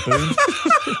started booing.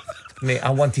 Mate,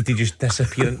 I wanted to just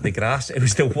disappear into the grass. It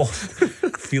was the worst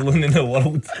feeling in the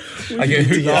world. I get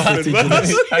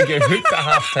hooked at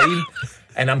half time,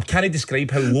 and I can't describe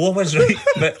how low I was, right?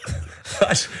 But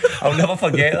I'll never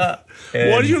forget that.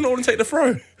 Why do you not want to take the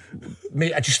throw?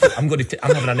 Mate, I just thought, I'm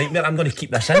having a nightmare. I'm going to keep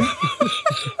this in.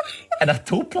 And I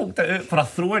toe plugged it out for a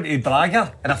throw into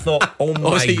Braga, and I thought, oh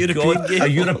my God, a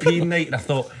European night. And I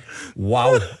thought,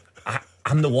 wow,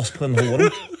 I'm the worst player in the whole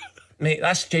world. Mate,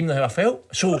 that's genuinely how I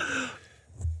felt. So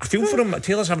I feel for him.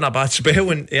 Taylor's having a bad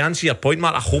spell, and to answer your point,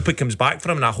 Mark, I hope it comes back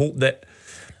for him, and I hope that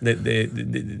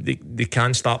they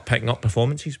can start picking up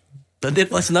performances.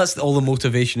 Listen, that's all the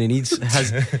motivation he needs.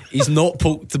 He's not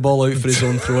poked the ball out for his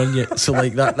own throw-in yet, so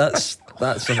like that's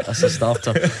a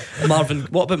starter. Marvin,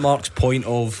 what about Mark's point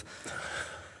of,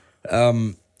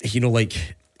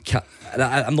 like,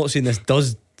 I'm not saying this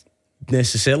does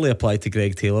necessarily apply to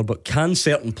Greg Taylor, but can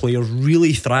certain players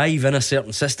really thrive in a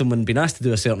certain system when being asked to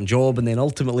do a certain job, and then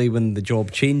ultimately when the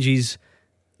job changes,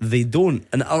 they don't?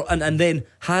 And then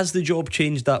has the job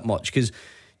changed that much? Because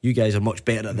you guys are much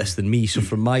better at this than me, so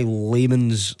from my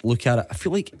layman's look at it, I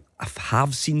feel like I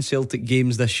have seen Celtic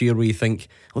games this year where you think,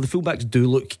 the fullbacks do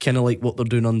look kind of like what they're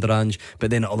doing under Ange,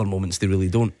 but then at other moments they really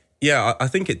don't. Yeah, I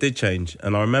think it did change,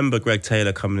 and I remember Greg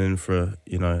Taylor coming in for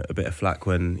a bit of flack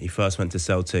when he first went to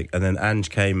Celtic, and then Ange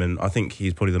came, and I think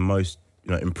he's probably the most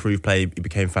improved player. He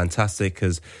became fantastic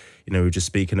because we were just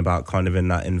speaking about kind of in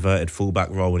that inverted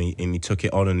fullback role, and he took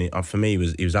it on, and for me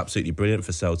he was absolutely brilliant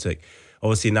for Celtic.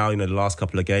 Obviously now the last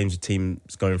couple of games the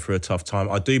team's going through a tough time.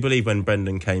 I do believe when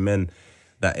Brendan came in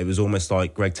that it was almost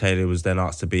like Greg Taylor was then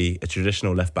asked to be a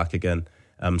traditional left back again.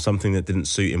 Something that didn't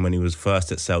suit him when he was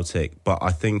first at Celtic. But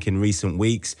I think in recent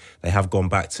weeks they have gone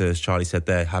back to, as Charlie said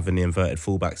there, having the inverted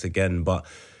fullbacks again. But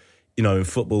in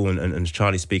football, and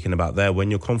Charlie speaking about there, when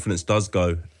your confidence does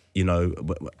go,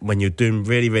 when you're doing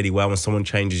really, really well, when someone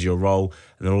changes your role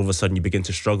and then all of a sudden you begin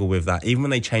to struggle with that, even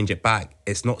when they change it back,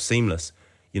 it's not seamless.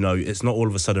 It's not all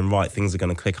of a sudden, right, things are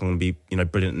going to click. I'm going to be,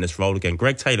 brilliant in this role again.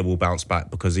 Greg Taylor will bounce back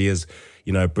because he is,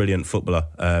 a brilliant footballer.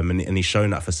 And he's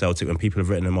shown that for Celtic when people have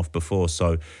written him off before.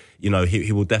 So,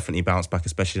 he will definitely bounce back,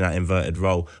 especially in that inverted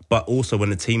role. But also when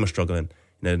the team are struggling,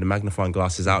 the magnifying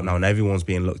glass is out now and everyone's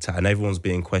being looked at and everyone's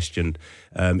being questioned.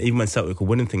 Even when Celtic were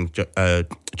winning things,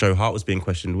 Joe Hart was being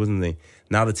questioned, wasn't he?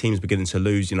 Now the team's beginning to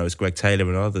lose, it's Greg Taylor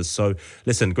and others. So,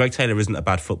 listen, Greg Taylor isn't a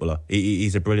bad footballer.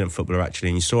 He's a brilliant footballer, actually.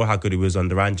 And you saw how good he was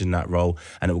under Ange in that role,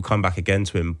 and it will come back again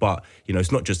to him. But,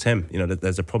 it's not just him.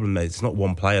 There's a problem there. It's not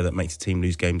one player that makes a team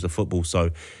lose games of football. So,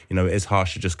 it is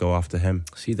harsh to just go after him.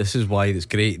 See, this is why it's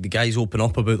great. The guys open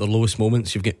up about their lowest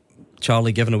moments. You've got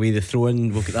Charlie giving away the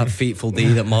throw-in. We'll get that fateful day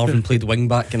that Marvin played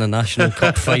wing-back in a National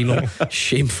Cup final.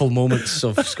 Shameful moments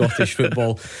of Scottish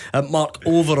football. Mark,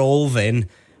 overall then,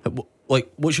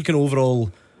 what's your kind of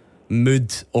overall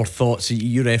mood or thoughts?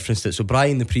 You referenced it. So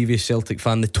Brian, the previous Celtic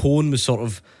fan, the tone was sort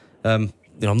of, I'm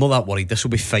not that worried, this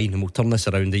will be fine and we'll turn this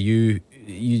around. You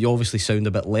obviously sound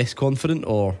a bit less confident,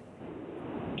 or?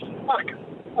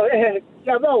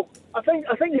 Yeah, well, I think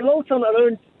they will turn it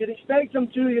around. You'd expect them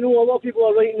to. A lot of people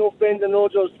are writing off Brendan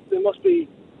Rodgers. They must be,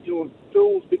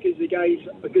 fools, because the guy's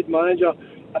a good manager,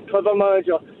 a clever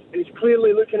manager, and he's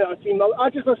clearly looking at a team. I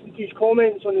just listened to his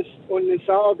comments on the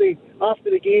Saturday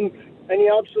after the game, and he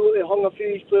absolutely hung a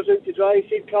few of his players out to dry. He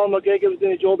said Carl McGregor was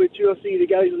doing a job with 2 or 3 of the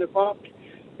guys on the park,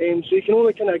 so you can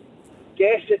only kind of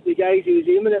guess at the guys he was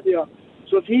aiming at there.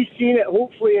 So if he's seen it,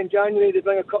 hopefully in January they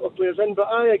bring a couple of players in. But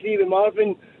I agree with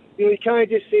Marvin. You can't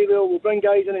just say, well, we'll bring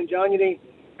guys in January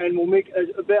and we'll make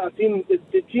a better team.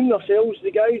 The team themselves,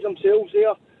 the guys themselves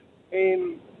there,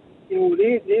 they're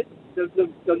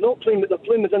not playing, but they're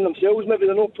playing within themselves. Maybe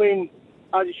they're not playing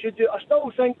as they should do. I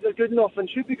still think they're good enough and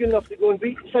should be good enough to go and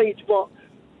beat sides, but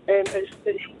it's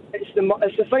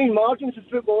the fine margins of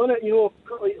football, isn't it?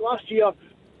 Like last year,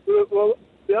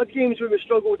 we had games where we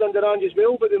struggled under Ange as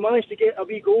well, but we managed to get a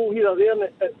wee goal here or there, and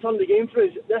it turned the game for us.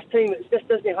 This time, it just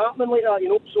isn't happening like that,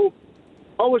 So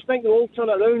I always think they'll all turn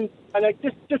it around. And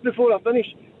just before I finish,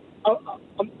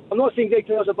 I'm not saying Greg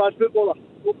Taylor's a bad footballer.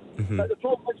 Mm-hmm. The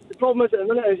problem is at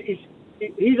the minute is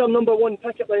he's our number 1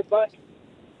 pick at right back.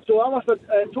 So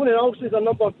Tony Ralston's our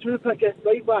number 2 pick at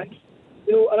right back.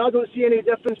 And I don't see any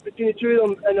difference between the two of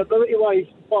them in ability-wise.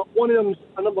 But one of them's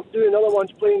a number 2, and the other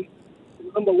one's playing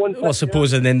number 1. Well, I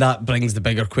suppose, and then that brings the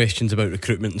bigger questions about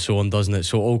recruitment and so on, doesn't it?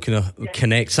 So it all kind of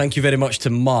connects. Thank you very much to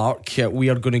Mark. We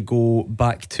are going to go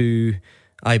back to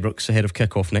Ibrox ahead of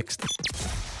kick-off next.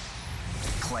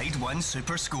 Clyde 1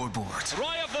 Super Scoreboard.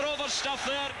 Roy of the Rovers stuff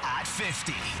there. At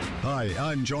 50. Hi,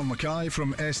 I'm John Mackay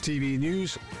from STV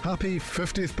News. Happy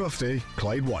 50th birthday,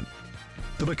 Clyde 1.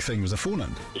 The big thing was the phone-in.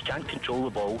 You can't control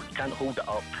the ball, you can't hold it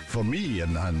up. For me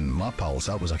and my pals,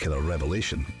 that was a kind of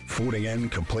revelation. Phoning in,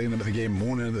 complaining about the game,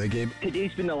 moaning about the game.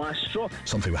 Today's been the last straw.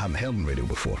 Something we hadn't heard on radio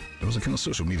before. It was a kind of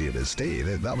social media of its day.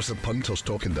 That was the punters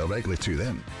talking directly to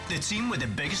them. The team with the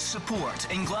biggest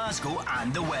support in Glasgow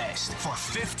and the West for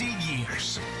 50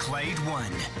 years. Clyde 1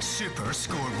 Super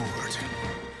Scoreboard.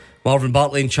 Marvin,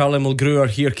 Bartley and Charlie Mulgrew are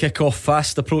here. Kick-off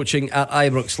fast approaching at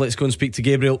Ibrox. Let's go and speak to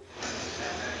Gabriel.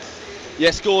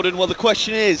 Yes, Gordon. Well, the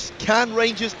question is, can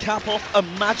Rangers cap off a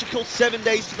magical 7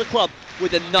 days for the club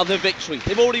with another victory?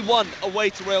 They've already won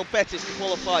away to Real Betis to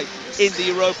qualify in the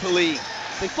Europa League.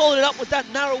 They followed it up with that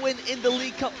narrow win in the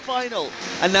League Cup final,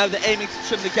 and now they're aiming to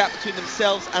trim the gap between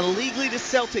themselves and league leader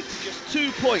Celtic to just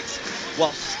 2 points,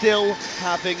 while still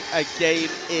having a game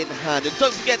in hand. And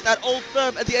don't forget that Old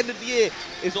Firm at the end of the year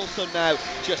is also now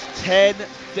just 10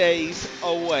 days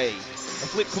away.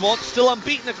 Philippe Clement still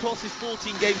unbeaten across his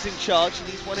 14 games in charge, and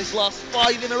he's won his last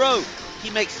 5 in a row.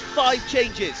 He makes 5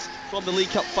 changes from the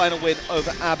League Cup final win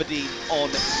over Aberdeen on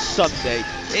Sunday.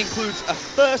 It includes a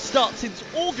first start since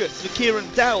August for Kieran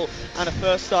Dowell and a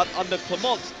first start under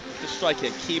Clement for striker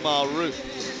Kemar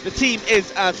Roof. The team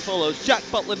is as follows: Jack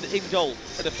Butland in goal,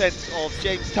 a defence of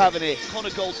James Tavernier, Connor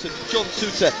Goldson, John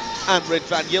Souttar and Red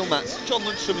Van Yilmaz. John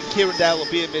Lundstrom and Kieran Dowell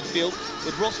will be in midfield,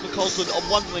 with Ross McCausland on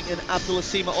one wing and Abdullah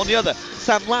Sima on the other.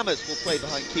 Sam Lammers will play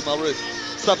behind Kemar Roof.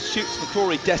 Substitutes for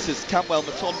Corey Dessers, Campbell,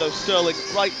 Matondo, Sterling,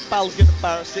 Wright, Balgan,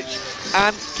 Barisic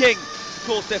and King. Of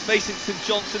course, they're facing St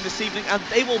Johnstone this evening, and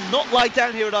they will not lie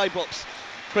down here at Ibrox.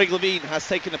 Craig Levein has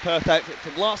taken the Perth outfit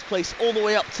from last place all the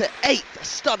way up to 8th. A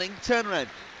stunning turnaround.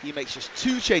 He makes just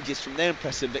 2 changes from their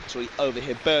impressive victory over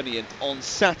Hibernian on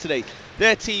Saturday.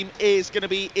 Their team is going to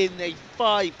be in a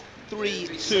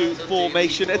 5-3-2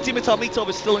 formation. Dimitar Mitov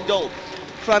is still in goal.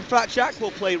 Fran Fratchak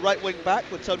will play right wing back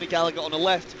with Tony Gallagher on the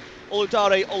left.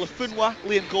 Oludare Olafunwa,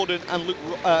 Liam Gordon and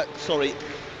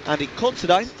Andy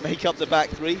Considine make up the back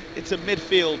 3. It's a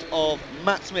midfield of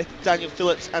Matt Smith, Daniel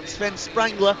Phillips and Sven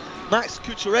Sprangler. Max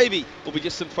Kucherevi will be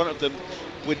just in front of them,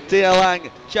 with Dialang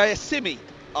Jayasimi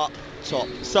up top.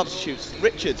 Substitutes: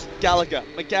 Richards, Gallagher,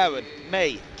 McGowan,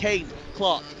 May, Kane,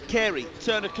 Clark, Carey,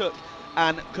 Turner-Cook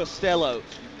and Costello.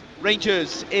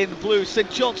 Rangers in blue,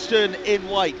 St Johnstone in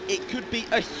white. It could be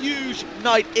a huge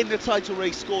night in the title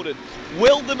race, Gordon.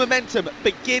 Will the momentum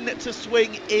begin to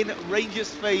swing in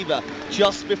Rangers' favour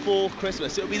just before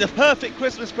Christmas? It will be the perfect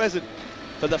Christmas present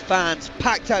for the fans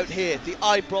packed out here, the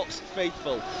Ibrox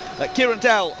faithful. Kieran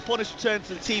Dowell, upon his return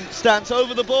to the team, stands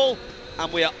over the ball,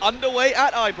 and we are underway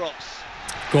at Ibrox.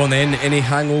 Go on then, any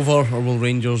hangover, or will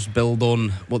Rangers build on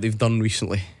what they've done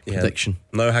recently? Prediction?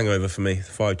 No hangover for me. The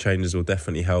 5 changes will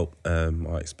definitely help. I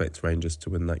expect Rangers to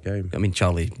win that game. I mean,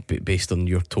 Charlie, based on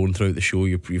your tone throughout the show,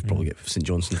 you've probably got St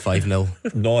Johnstone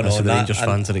 5-0. No, That's what the Rangers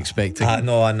fans are expecting.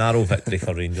 No, a narrow victory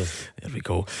for Rangers. There we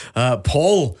go.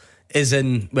 Paul is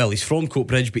in, well, he's from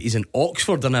Coatbridge, but he's in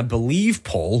Oxford, and I believe,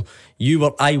 Paul, you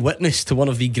were eyewitness to one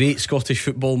of the great Scottish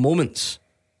football moments.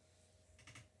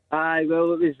 Aye,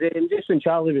 well, it was just when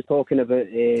Charlie was talking about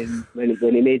when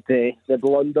he made the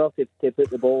blunder to put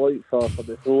the ball out for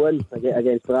the throw-in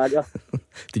against Braga.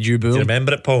 Did you boo? Do you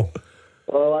remember it, Paul?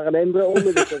 Well, I remember it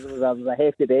only because there was a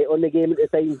hefty bet on the game at the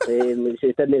time, which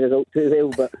didn't result too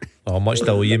well. But much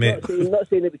still you, mate. Not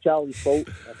saying it was Charlie's fault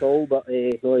at all, but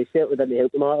no, he certainly didn't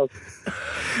help the matter.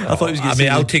 I thought he was going to say...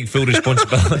 I'll take full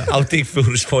responsibility. I'll take full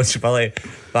responsibility.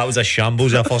 That was a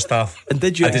shambles in the first half. And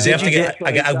did you?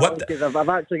 I whipped. I've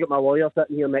actually got my lawyer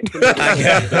sitting here next to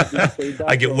me.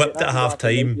 I get whipped at half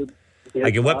time. I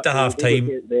get whipped at half time.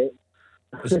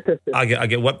 I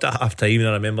get whipped at half time, and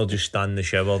I remember just standing in the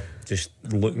shower, just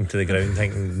looking to the ground,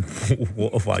 thinking,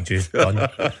 "What have I just done?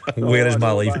 Where is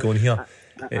my life going here?"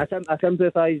 I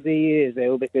sympathise with you as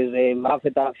well, because I've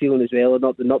had that feeling as well,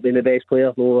 not being the best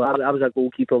player. No, I was a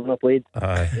goalkeeper when I played,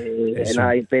 and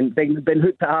I've been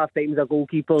hooked at half time as a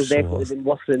goalkeeper. Definitely been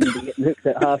worse than getting hooked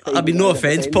at half time. I mean, no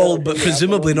offence, Paul, but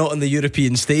presumably not on the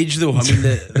European stage, though. I mean,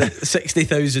 the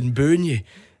 60,000 booing you.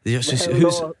 Is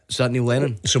that Neil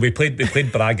Lennon? So we played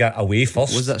Braga away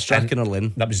first. Was that Strachan or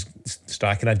Lennon? That was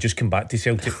Strachan. I'd just come back to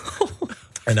Celtic.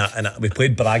 and we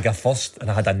played Braga first, and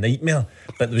I had a nightmare,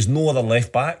 but there was no other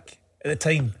left back at the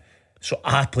time, so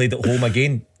I played at home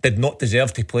again. Did not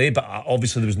deserve to play, but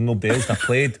obviously there was nobody else that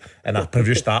played, and I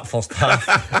produced that first half.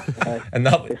 and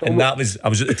that was, I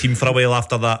was at the team for a while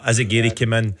after that. As Gary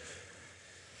came in,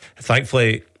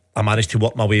 thankfully I managed to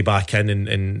work my way back in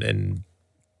and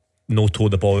no toe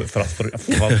the ball out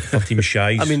for Team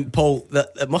Shies. I mean, Paul,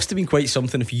 it must have been quite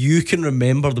something if you can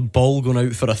remember the ball going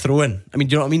out for a throw-in. I mean,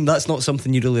 do you know what I mean? That's not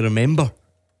something you really remember.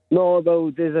 No,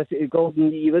 well,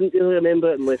 Gordon, you wouldn't really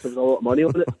remember it unless there was a lot of money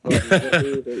on it.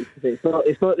 It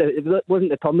wasn't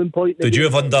the turning point. Did you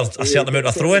have under a certain amount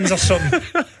of throw-ins or something?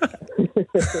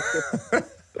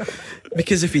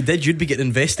 Because if he did, you'd be getting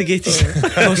investigated.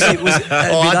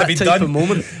 I'd have been done.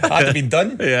 Moment. I'd have been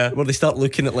done. Yeah, where they start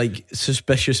looking at like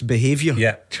suspicious behaviour.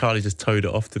 Yeah, Charlie just towed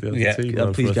it off to the other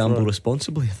team. Please gamble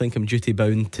responsibly. I think I'm duty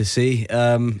bound to say.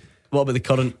 What about the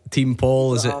current team,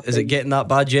 Paul? Is it getting that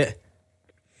bad yet?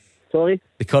 Sorry?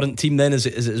 The current team then, is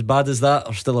it as bad as that,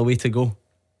 or still a way to go?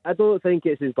 I don't think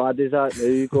it's as bad as that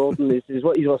now, Gordon. Is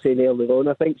what you were saying earlier on.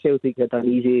 I think Celtic had an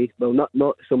easy, well,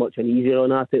 not so much an easy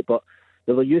run at it, but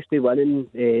they were used to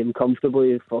winning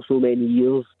comfortably for so many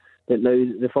years that now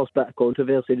the first bit of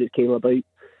controversy that came about,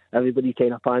 everybody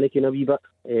kind of panicking a wee bit.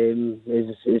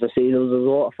 As I say, there was a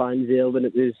lot of fans there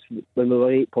when we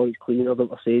were 8 points cleaner that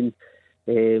were saying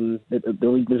that the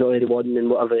league was already won and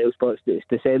whatever else, but it's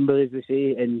December, as we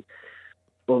say, and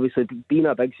obviously being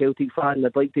a big Celtic fan,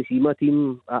 I'd like to see my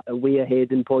team way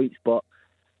ahead in points, but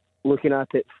looking at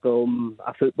it from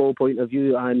a football point of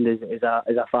view and as a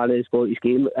fan of the Scottish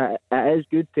game, it is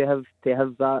good to have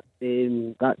that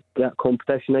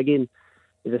competition again.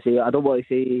 As I say, I don't want to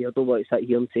sit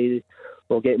here and say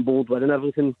we're getting bored winning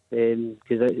everything,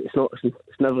 because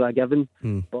it's never a given.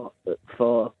 But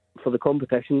for the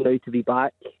competition now to be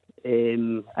back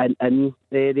in the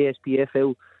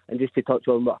SPFL, and just to touch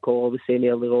on what Cole was saying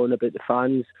earlier on about the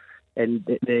fans and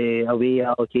the away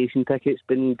allocation tickets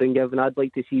been given, I'd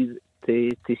like to see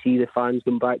the fans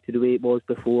come back to the way it was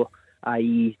before,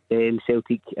 i.e.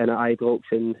 Celtic and at Ibrox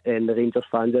and the Rangers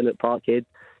fans in at Parkhead.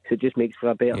 So it just makes for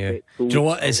a better fit. Do you know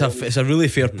what? It's a really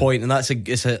fair point, and it's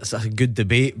a good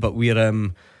debate. But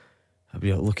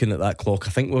we're looking at that clock.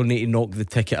 I think we'll need to knock the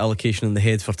ticket allocation on the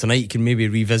head for tonight. You can maybe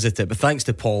revisit it. But thanks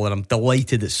to Paul, and I'm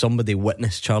delighted that somebody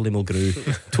witnessed Charlie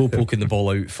Mulgrew toe poking the ball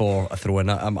out for a throw-in.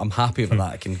 I'm happy with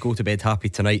that. I can go to bed happy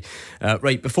tonight.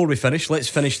 Right, before we finish, let's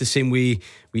finish the same way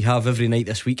we have every night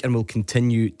this week, and we'll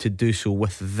continue to do so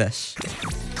with this.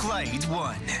 Clyde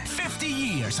won 50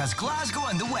 years as Glasgow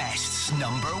and the West's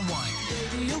number one.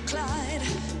 Radio Clyde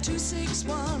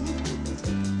 261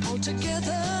 all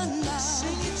together now. Sing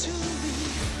it to me.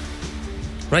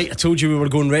 Right, I told you we were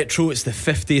going retro. It's the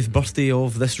 50th birthday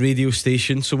of this radio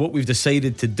station. So what we've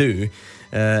decided to do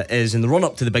is, in the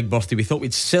run-up to the big birthday, we thought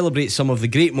we'd celebrate some of the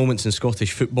great moments in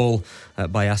Scottish football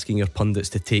by asking our pundits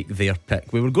to take their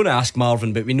pick. We were going to ask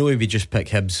Marvin, but we know he would just pick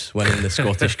Hibs winning the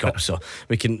Scottish Cup. So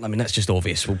we can, I mean, that's just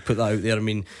obvious. We'll put that out there. I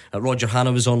mean, Roger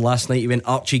Hannah was on last night. He went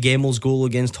Archie Gemmell's goal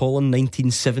against Holland,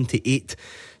 1978.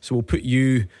 So we'll put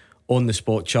you on the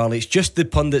spot, Charlie. It's just the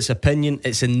pundit's opinion.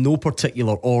 It's in no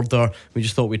particular order. We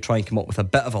just thought we'd try and come up with a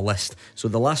bit of a list. So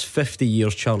the last 50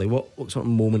 years, Charlie, what sort of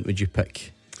moment would you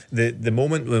pick? The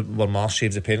moment where Marsh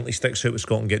saves the penalty sticks out with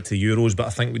Scotland get to the Euros, but I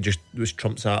think which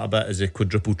trumps that a bit is the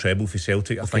quadruple treble for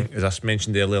Celtic. I think, as I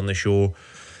mentioned earlier in the show,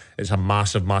 it's a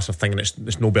massive thing, and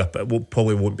it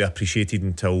probably won't be appreciated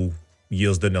until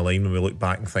years down the line when we look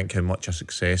back and think how much a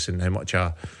success and how much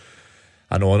an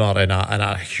honour and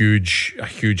a huge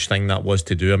thing that was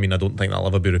to do. I mean, I don't think that'll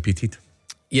ever be repeated.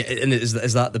 Yeah, and is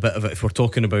that the bit of it, if we're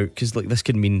talking about, because like this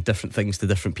can mean different things to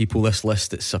different people, this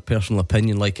list, it's a personal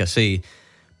opinion, like I say,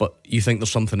 but you think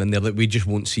there's something in there that we just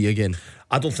won't see again?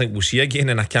 I don't think we'll see again,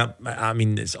 and I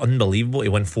mean, it's unbelievable to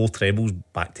win 4 trebles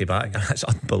back to back. It's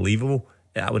unbelievable.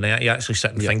 When I actually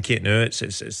sit and think it now,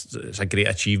 it's a great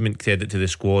achievement, credit to the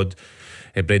squad.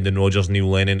 Brendan Rodgers, Neil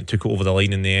Lennon took it over the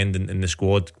line in the end, and the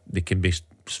squad, they'll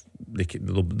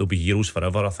be heroes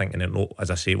forever, I think, and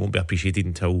as I say, it won't be appreciated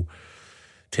until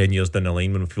 10 years down the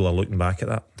line when people are looking back at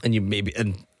that.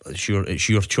 And it's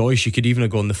your choice. You could even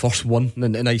have gone the first one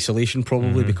in isolation,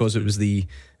 probably, because it was the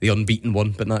unbeaten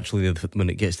one, but naturally when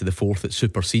it gets to the fourth it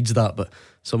supersedes that. But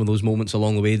some of those moments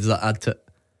along the way, does that add to it?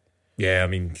 Yeah, I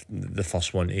mean, the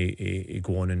first one to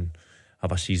go on and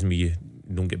have a season where you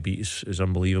don't get beat is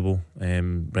unbelievable.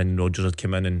 Brendan Rodgers had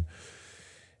come in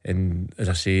and as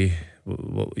I say,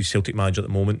 he's Celtic manager at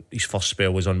the moment. His first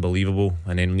spell was unbelievable,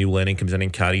 and then Neil Lennon comes in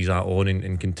and carries that on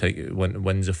and can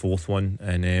wins the fourth one,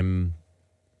 and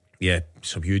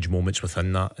some huge moments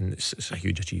within that, and it's a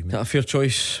huge achievement. A fair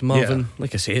choice, Marvin. Yeah.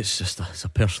 Like I say, it's a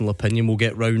personal opinion. We'll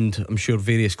get round, I'm sure,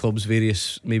 various clubs,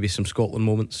 maybe some Scotland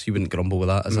moments. You wouldn't grumble with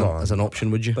that as an option,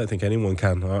 would you? I don't think anyone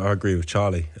can. I agree with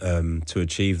Charlie. To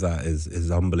achieve that is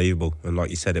unbelievable, and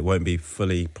like you said, it won't be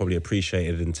fully probably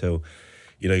appreciated until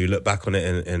you look back on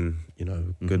it in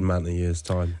good amount of years'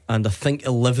 time. And I think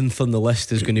 11th on the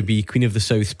list is going to be Queen of the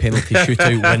South's penalty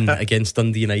shootout win against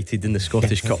Dundee United in the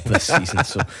Scottish Cup this season.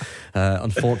 So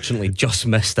unfortunately just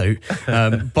missed out.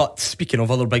 But speaking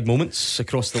of other big moments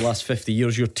across the last 50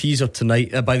 years, your teaser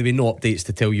tonight, by the way, no updates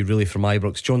to tell you really from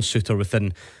Ibrox. John Souttar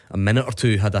within a minute or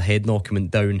two had a head knock and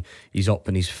went down. He's up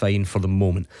and he's fine for the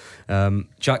moment.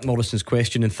 Jack Morrison's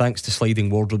question, and thanks to Sliding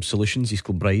Wardrobe Solutions, East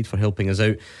Kilbride, for helping us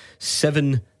out.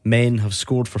 7 men have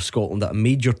scored for Scotland at a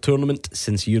major tournament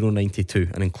since Euro 92,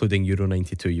 and including Euro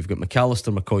 92. You've got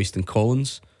McAllister, McCoist and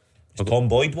Collins. Is Tom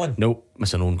Boyd one? Nope,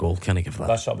 miss an own goal. Can't I give that?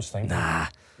 That's what I was thinking. Nah.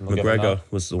 McGregor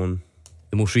was the one.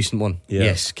 The most recent one? Yeah.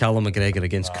 Yes, Callum McGregor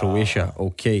against Croatia.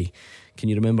 Okay. Can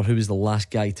you remember who was the last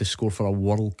guy to score for a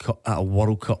World Cup at a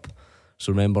World Cup?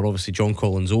 So remember, obviously John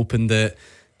Collins opened it,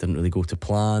 didn't really go to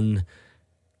plan.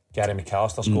 Gary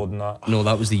McAllister scored in that. No,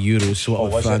 that was the Euros.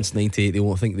 So France 98,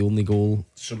 I think the only goal.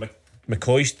 So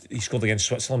McCoist, he scored against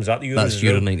Switzerland. Was that the Euros? That's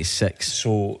Euro 96.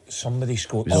 So somebody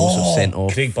scored. Was also sent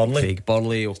off. Craig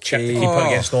Burley. Okay. Chipped the keeper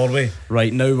against Norway.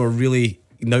 Right, now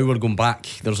we're going back.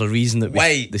 There's a reason that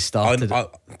they started.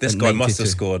 This guy 92. Must have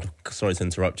scored. Sorry to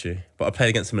interrupt you, but I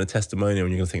played against him in a testimonial, and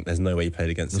you're going to think there's no way you played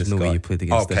against this guy. There's no way you played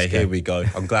against this guy. Okay, here we go.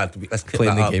 I'm glad. Let's click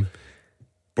playing that the up. game.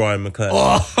 Brian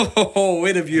McClellan. Oh,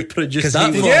 where have you produced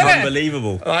that? He was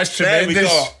unbelievable. That's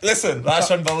tremendous. Listen, that's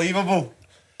unbelievable.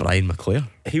 Brian McClellan.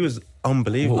 He was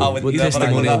unbelievable. What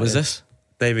testimonial was this?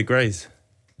 David Gray's.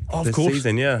 Oh, of this course.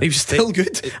 Season, yeah. He was still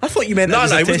good. I thought you meant no, it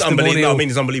was no, a it was testimonial. unbelievable. I mean,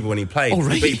 it's unbelievable when he played. Oh,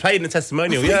 right. But he played in the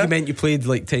testimonial. I thought you meant you played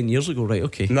like 10 years ago, right?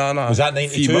 Okay. No. Was that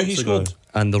 92 he scored?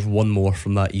 And there's one more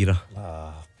from that era.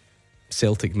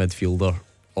 Celtic midfielder.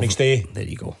 McStay. There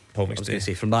you go. Paul I was McStay. going to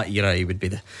say, from that era, he would be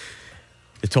the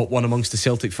top one amongst the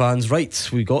Celtic fans. Right,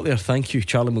 we got there. Thank you,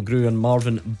 Charlie Mulgrew and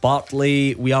Marvin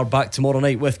Bartley. We are back tomorrow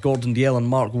night with Gordon Duncan and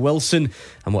Mark Wilson,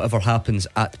 and whatever happens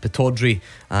at Pittodrie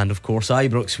and of course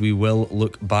Ibrox, we will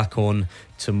look back on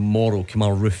tomorrow.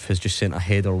 Kamal Roof has just sent a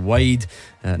header wide,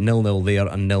 0-0 there,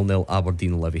 and 0-0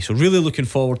 Aberdeen Livy. So really looking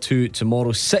forward to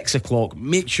tomorrow, 6 o'clock.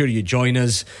 Make sure you join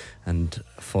us, and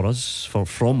from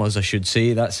us I should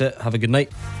say, that's it. Have a good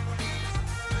night.